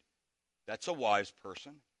straight. That's a wise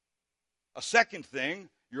person. A second thing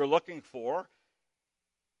you're looking for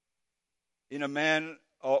in a man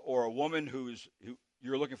or a woman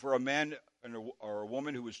you're looking for a man or a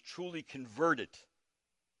woman who is truly converted,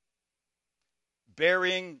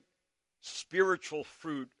 bearing spiritual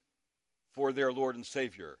fruit for their Lord and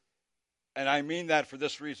Savior. And I mean that for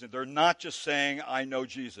this reason. They're not just saying, I know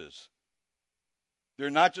Jesus. They're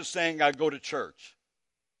not just saying, I go to church.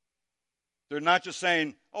 They're not just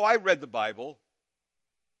saying, oh, I read the Bible.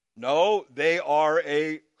 No, they are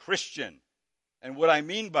a Christian. And what I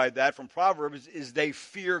mean by that from Proverbs is they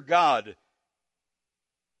fear God.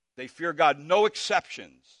 They fear God. No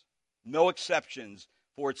exceptions. No exceptions.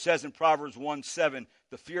 For it says in Proverbs 1:7,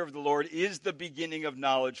 the fear of the Lord is the beginning of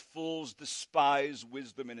knowledge. Fools despise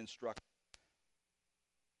wisdom and instruction.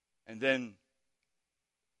 And then,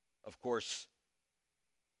 of course,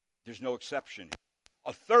 there's no exception.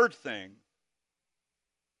 A third thing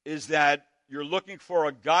is that you're looking for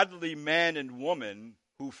a godly man and woman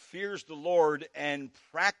who fears the Lord and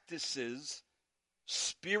practices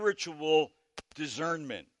spiritual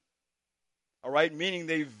discernment. All right? Meaning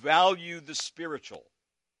they value the spiritual.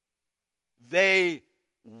 They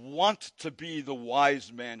want to be the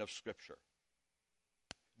wise man of Scripture.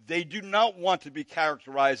 They do not want to be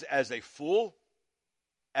characterized as a fool,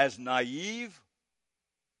 as naive,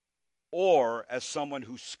 or as someone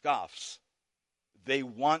who scoffs. They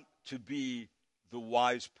want to be the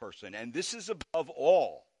wise person. And this is above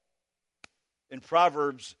all. In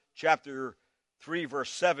Proverbs chapter 3, verse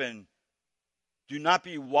 7, do not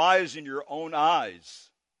be wise in your own eyes.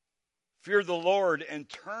 Fear the Lord and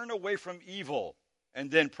turn away from evil.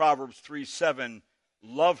 And then Proverbs 3:7,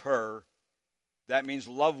 love her. That means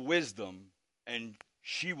love wisdom, and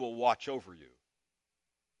she will watch over you.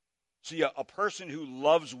 See, a person who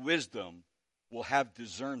loves wisdom will have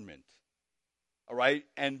discernment. All right?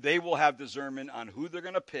 And they will have discernment on who they're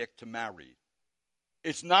going to pick to marry.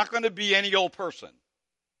 It's not going to be any old person.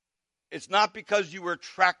 It's not because you were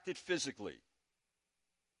attracted physically.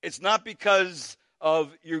 It's not because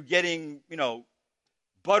of you're getting,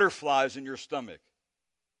 butterflies in your stomach.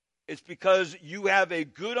 It's because you have a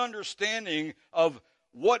good understanding of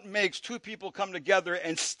what makes two people come together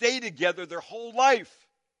and stay together their whole life.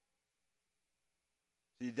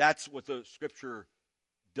 See, that's what the Scripture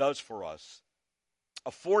does for us.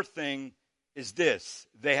 A fourth thing is this.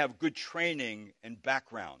 They have good training and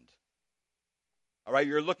background. All right,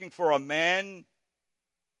 you're looking for a man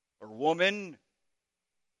or woman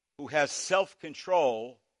who has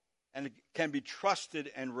self-control and can be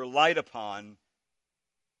trusted and relied upon.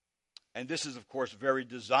 And this is, of course, very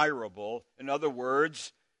desirable. In other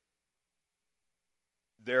words,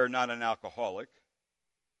 they're not an alcoholic.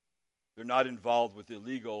 They're not involved with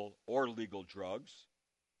illegal or legal drugs.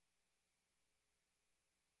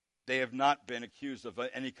 They have not been accused of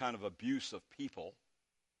any kind of abuse of people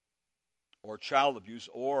or child abuse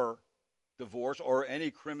or divorce or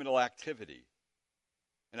any criminal activity.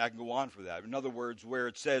 And I can go on for that. In other words, where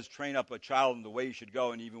it says, train up a child in the way he should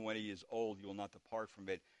go, and even when he is old, he will not depart from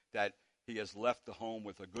it, that he has left the home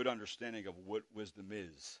with a good understanding of what wisdom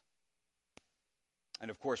is. And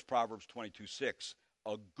of course, Proverbs 22:6,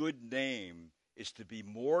 a good name is to be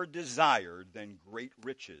more desired than great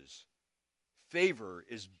riches. Favor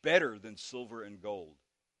is better than silver and gold.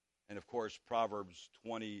 And of course, Proverbs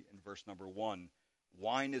 20 and verse number 1,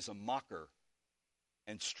 wine is a mocker,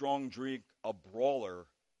 and strong drink a brawler,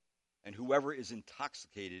 and whoever is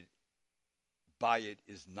intoxicated by it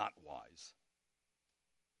is not wise.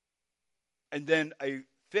 And then a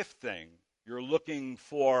fifth thing, you're looking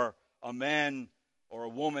for a man or a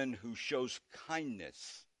woman who shows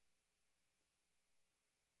kindness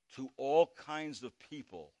to all kinds of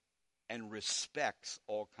people and respects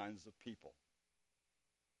all kinds of people.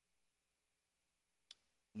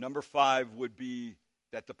 Number 5 would be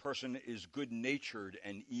that the person is good-natured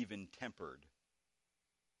and even-tempered.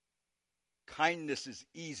 Kindness is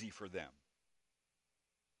easy for them.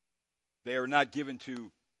 They are not given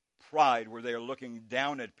to pride where they are looking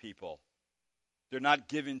down at people. They're not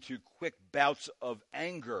given to quick bouts of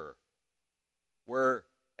anger where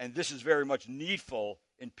And this is very much needful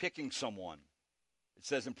in picking someone. It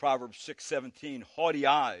says in Proverbs 6:17, haughty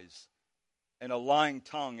eyes and a lying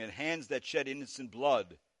tongue and hands that shed innocent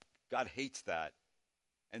blood. God hates that.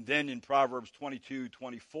 And then in Proverbs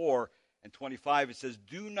 22:24 and 25, it says,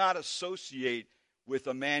 do not associate with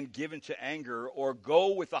a man given to anger or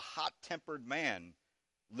go with a hot-tempered man,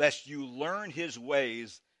 lest you learn his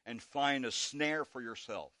ways and find a snare for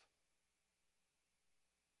yourself.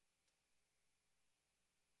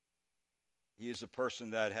 He is a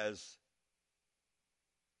person that has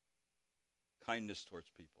kindness towards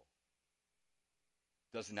people.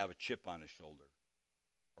 Doesn't have a chip on his shoulder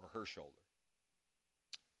or her shoulder.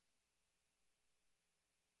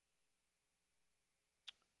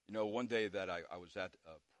 You know, one day that I was at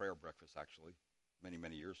a prayer breakfast, actually, many,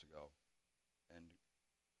 many years ago, and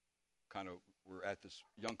kind of we're at this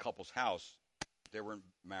young couple's house. They weren't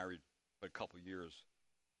married but a couple years.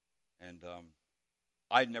 And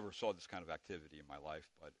I never saw this kind of activity in my life,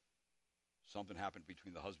 but something happened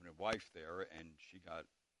between the husband and wife there, and she got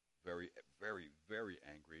very, very, very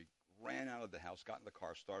angry, ran out of the house, got in the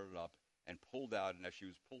car, started up, and pulled out. And as she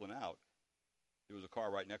was pulling out, there was a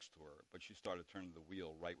car right next to her, but she started turning the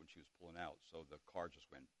wheel right when she was pulling out. So the car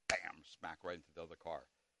just went bam, smack right into the other car.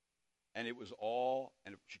 And it was all,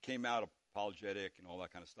 and she came out apologetic and all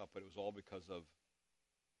that kind of stuff, but it was all because of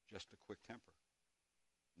just a quick temper,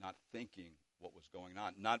 not thinking what was going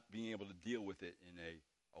on, not being able to deal with it in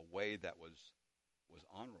a way that was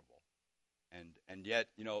honorable. And yet,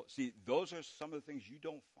 you know, see, those are some of the things you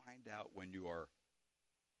don't find out when you are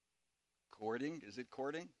courting. Is it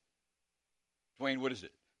courting? Dwayne, what is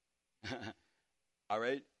it? All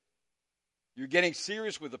right? You're getting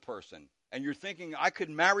serious with a person, and you're thinking, I could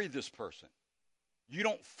marry this person. You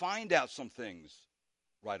don't find out some things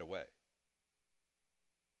right away.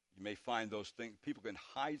 You may find those things, people can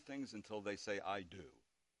hide things until they say, I do,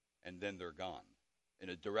 and then they're gone in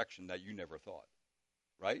a direction that you never thought,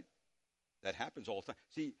 right? That happens all the time.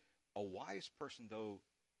 See, a wise person, though,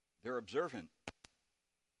 they're observant.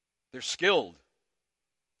 They're skilled.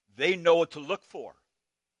 They know what to look for.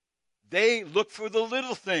 They look for the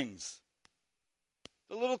little things,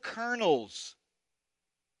 the little kernels,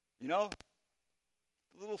 you know,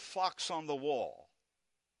 the little fox on the wall.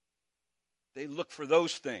 They look for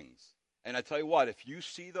those things. And I tell you what, if you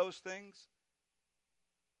see those things,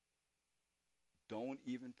 don't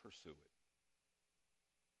even pursue it.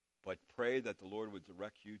 But pray that the Lord would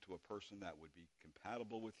direct you to a person that would be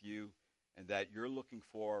compatible with you, and that you're looking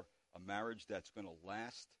for a marriage that's going to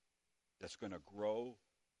last, that's going to grow,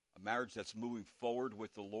 a marriage that's moving forward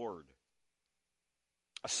with the Lord.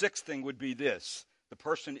 A sixth thing would be this: the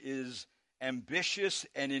person is ambitious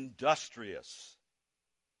and industrious.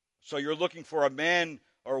 So you're looking for a man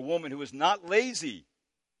or a woman who is not lazy,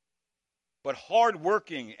 but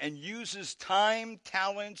hardworking and uses time,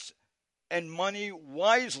 talents, and money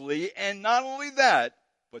wisely. And not only that,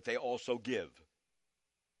 but they also give.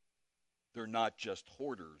 They're not just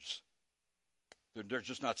hoarders. They're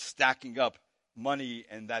just not stacking up money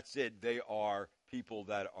and that's it. They are people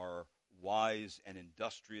that are wise and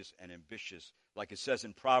industrious and ambitious. Like it says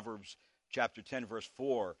in Proverbs chapter 10, verse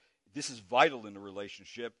 4, this is vital in a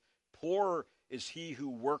relationship. Poor is he who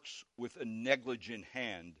works with a negligent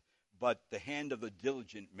hand, but the hand of the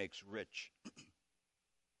diligent makes rich.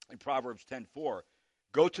 In Proverbs 10:4,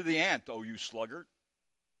 go to the ant, O you sluggard.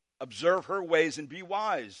 Observe her ways and be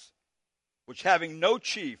wise, which having no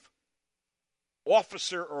chief,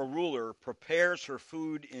 officer or ruler, prepares her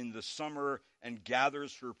food in the summer and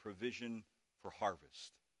gathers her provision for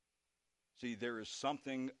harvest. See, there is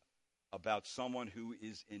something about someone who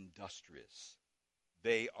is industrious.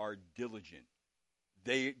 They are diligent.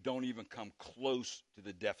 They don't even come close to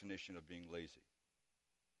the definition of being lazy.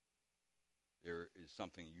 There is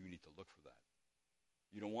something you need to look for that.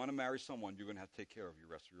 You don't want to marry someone you're going to have to take care of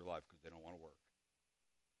the rest of your life because they don't want to work.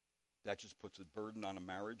 That just puts a burden on a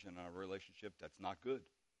marriage and on a relationship that's not good,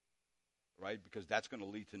 right? Because that's going to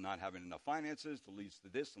lead to not having enough finances, to leads to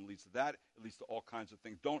this and leads to that. It leads to all kinds of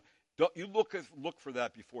things. Don't you look for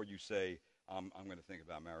that before you say, I'm going to think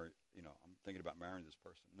about marriage. You know, I'm thinking about marrying this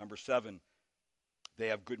person. Number 7, they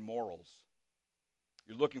have good morals.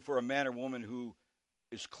 You're looking for a man or woman who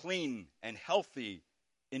is clean and healthy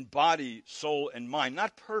in body, soul, and mind.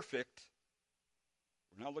 Not perfect.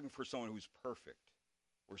 We're not looking for someone who's perfect.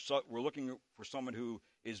 We're looking for someone who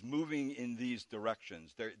is moving in these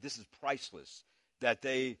directions. This is priceless. That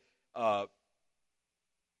they,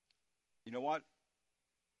 you know what?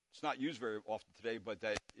 It's not used very often today, but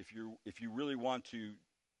that if you really want to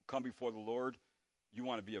come before the Lord, you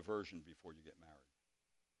want to be a virgin before you get married.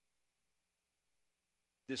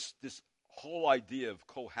 This whole idea of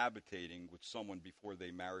cohabitating with someone before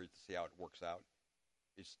they marry to see how it works out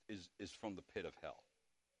is from the pit of hell.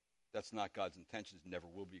 That's not God's intention. It never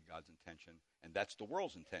will be God's intention. And that's the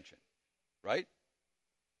world's intention, right?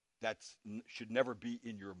 That should never be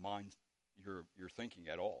in your mind, your thinking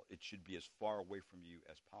at all. It should be as far away from you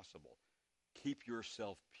as possible. Keep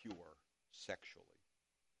yourself pure sexually.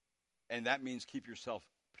 And that means keep yourself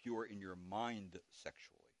pure in your mind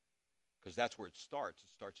sexually. Because that's where it starts.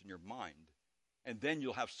 It starts in your mind. And then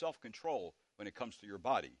you'll have self-control when it comes to your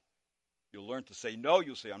body. You'll learn to say no.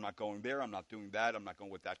 You'll say, I'm not going there. I'm not doing that. I'm not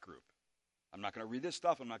going with that group. I'm not going to read this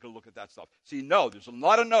stuff. I'm not going to look at that stuff. See, no, there's a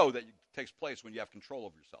lot of no that takes place when you have control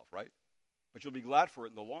of yourself, right? But you'll be glad for it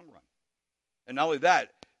in the long run. And not only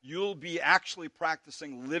that, you'll be actually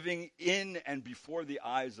practicing living in and before the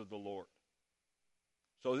eyes of the Lord.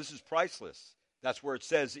 So this is priceless. That's where it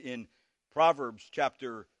says in Proverbs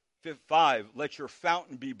chapter 5, let your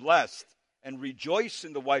fountain be blessed, and rejoice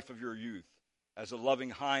in the wife of your youth. As a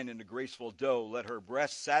loving hind and a graceful doe, let her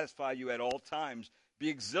breast satisfy you at all times. Be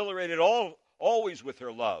exhilarated always with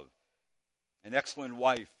her love. An excellent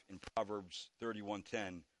wife, in Proverbs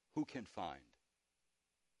 31:10, who can find?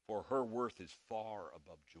 For her worth is far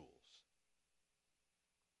above jewels.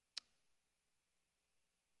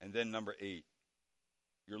 And then number 8,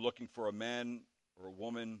 you're looking for a man or a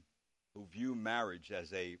woman who view marriage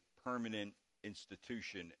as a permanent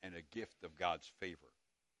institution and a gift of God's favor.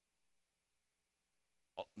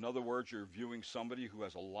 In other words, you're viewing somebody who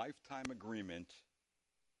has a lifetime agreement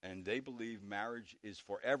and they believe marriage is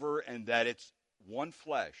forever and that it's one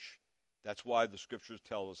flesh. That's why the scriptures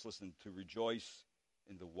tell us, listen, to rejoice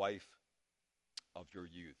in the wife of your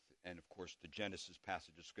youth. And of course, the Genesis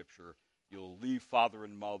passage of scripture, you'll leave father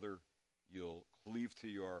and mother, you'll cleave to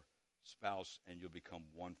your spouse, and you'll become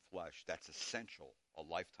one flesh. That's essential, a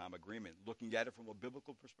lifetime agreement, looking at it from a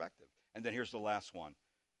biblical perspective. And then here's the last one.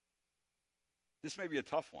 This may be a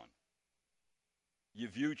tough one. You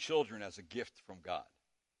view children as a gift from God.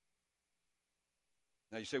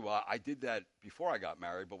 Now you say, well, I did that before I got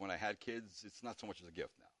married, but when I had kids, it's not so much as a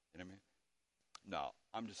gift now. You know what I mean? No,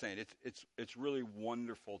 I'm just saying it's really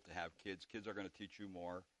wonderful to have kids. Kids are going to teach you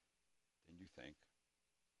more than you think.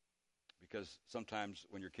 Because sometimes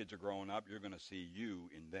when your kids are growing up, you're going to see you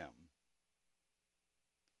in them.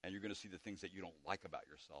 And you're going to see the things that you don't like about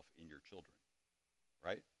yourself in your children.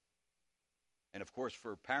 Right? And of course,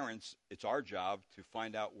 for parents, it's our job to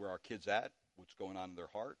find out where our kids at, what's going on in their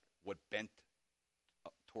heart, what bent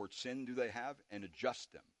towards sin do they have, and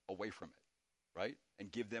adjust them away from it, right?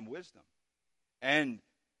 And give them wisdom. And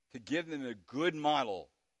to give them a good model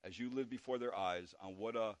as you live before their eyes on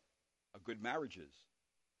what a good marriage is,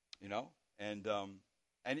 you know? And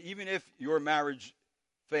even if your marriage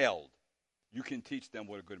failed, you can teach them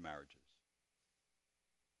what a good marriage is.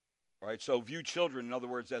 All right, so view children, in other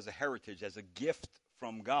words, as a heritage, as a gift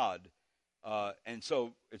from God. And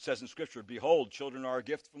so it says in Scripture, behold, children are a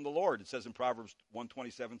gift from the Lord. It says in Proverbs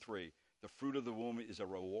 127:3, the fruit of the womb is a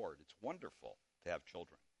reward. It's wonderful to have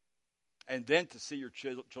children. And then to see your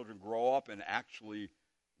children grow up and actually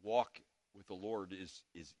walk with the Lord is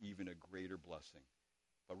even a greater blessing.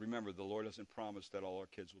 But remember, the Lord doesn't promise that all our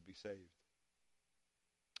kids will be saved.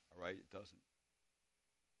 All right, it doesn't.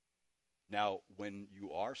 Now, when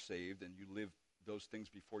you are saved and you live those things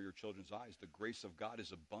before your children's eyes, the grace of God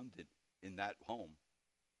is abundant in that home.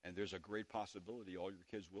 And there's a great possibility all your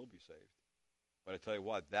kids will be saved. But I tell you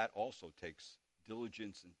what, that also takes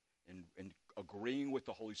diligence and agreeing with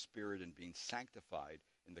the Holy Spirit and being sanctified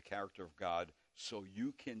in the character of God so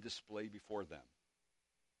you can display before them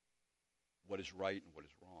what is right and what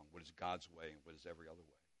is wrong, what is God's way and what is every other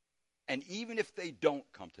way. And even if they don't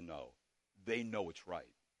come to know, they know it's right.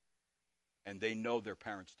 And they know their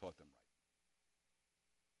parents taught them right.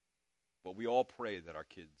 But we all pray that our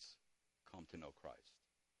kids come to know Christ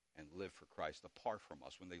and live for Christ apart from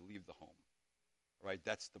us when they leave the home. Right?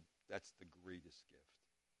 That's the greatest gift.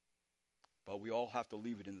 But we all have to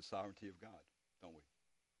leave it in the sovereignty of God, don't we?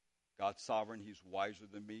 God's sovereign. He's wiser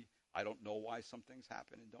than me. I don't know why some things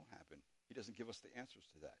happen and don't happen. He doesn't give us the answers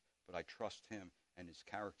to that. But I trust him and his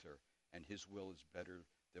character, and his will is better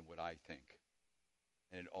than what I think.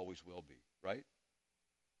 And it always will be, right?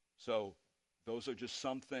 So those are just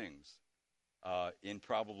some things in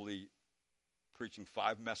probably preaching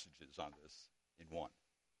 5 messages on this in one.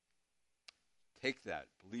 Take that.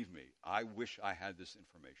 Believe me, I wish I had this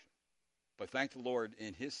information. But thank the Lord,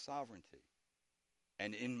 in his sovereignty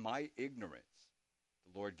and in my ignorance,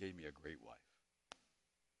 the Lord gave me a great wife.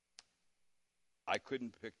 I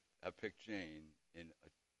couldn't have picked Jane in a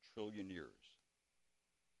trillion years.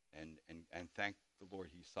 And thank the Lord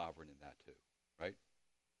he's sovereign in that too, right?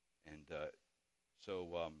 And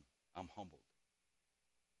so I'm humbled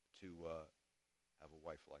to have a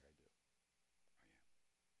wife like I do. I am.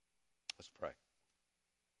 Let's pray.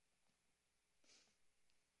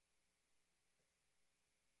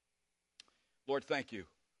 Lord, thank you.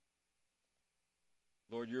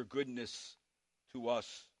 Lord, your goodness to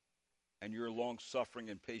us and your long-suffering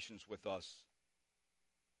and patience with us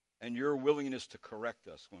and your willingness to correct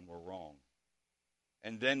us when we're wrong.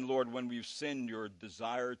 And then, Lord, when we've sinned, your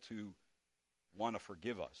desire to want to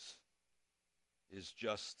forgive us is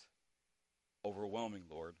just overwhelming,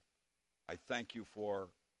 Lord. I thank you for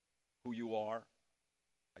who you are.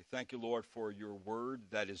 I thank you, Lord, for your word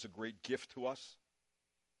that is a great gift to us.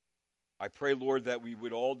 I pray, Lord, that we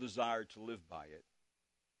would all desire to live by it.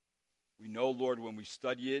 We know, Lord, when we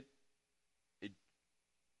study it, it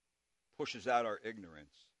pushes out our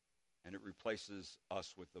ignorance and it replaces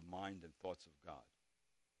us with the mind and thoughts of God.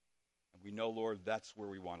 And we know, Lord, that's where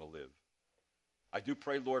we want to live. I do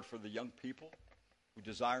pray, Lord, for the young people who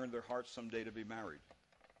desire in their hearts someday to be married.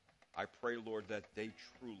 I pray, Lord, that they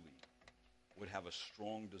truly would have a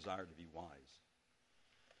strong desire to be wise.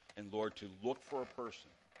 And, Lord, to look for a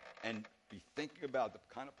person and be thinking about the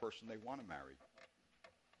kind of person they want to marry.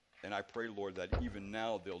 And I pray, Lord, that even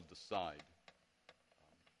now they'll decide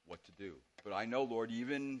what to do. But I know, Lord,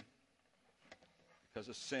 even because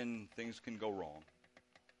of sin, things can go wrong.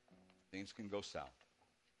 Things can go south.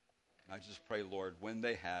 And I just pray, Lord, when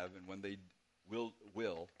they have and when they will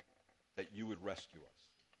that you would rescue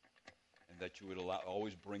us. And that you would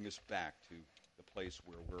always bring us back to the place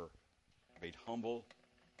where we're made humble,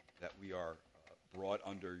 that we are brought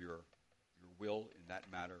under your will in that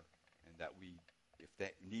matter, and that we, if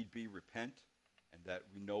that need be, repent, and that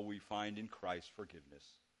we know we find in Christ forgiveness.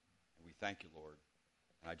 And we thank you, Lord.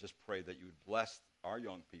 And I just pray that you would bless our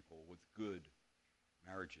young people with good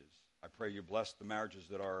marriages. I pray you bless the marriages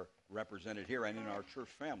that are represented here and in our church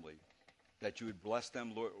family, that you would bless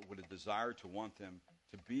them, Lord, with a desire to want them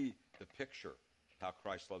to be the picture of how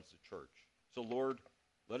Christ loves the church. So, Lord,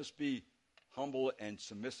 let us be humble and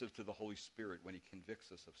submissive to the Holy Spirit when he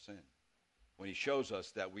convicts us of sin, when he shows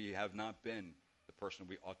us that we have not been the person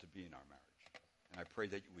we ought to be in our marriage. And I pray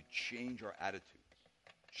that you would change our attitudes,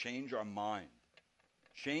 change our mind,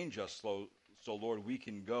 change us so Lord, we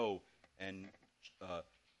can go and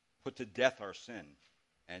put to death our sin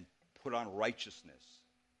and put on righteousness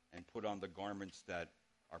and put on the garments that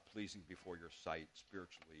are pleasing before your sight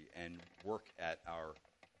spiritually, and work at our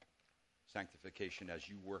sanctification as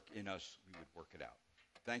you work in us, we would work it out.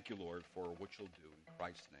 Thank you, Lord, for what you'll do in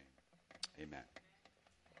Christ's name. Amen.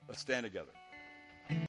 Let's stand together.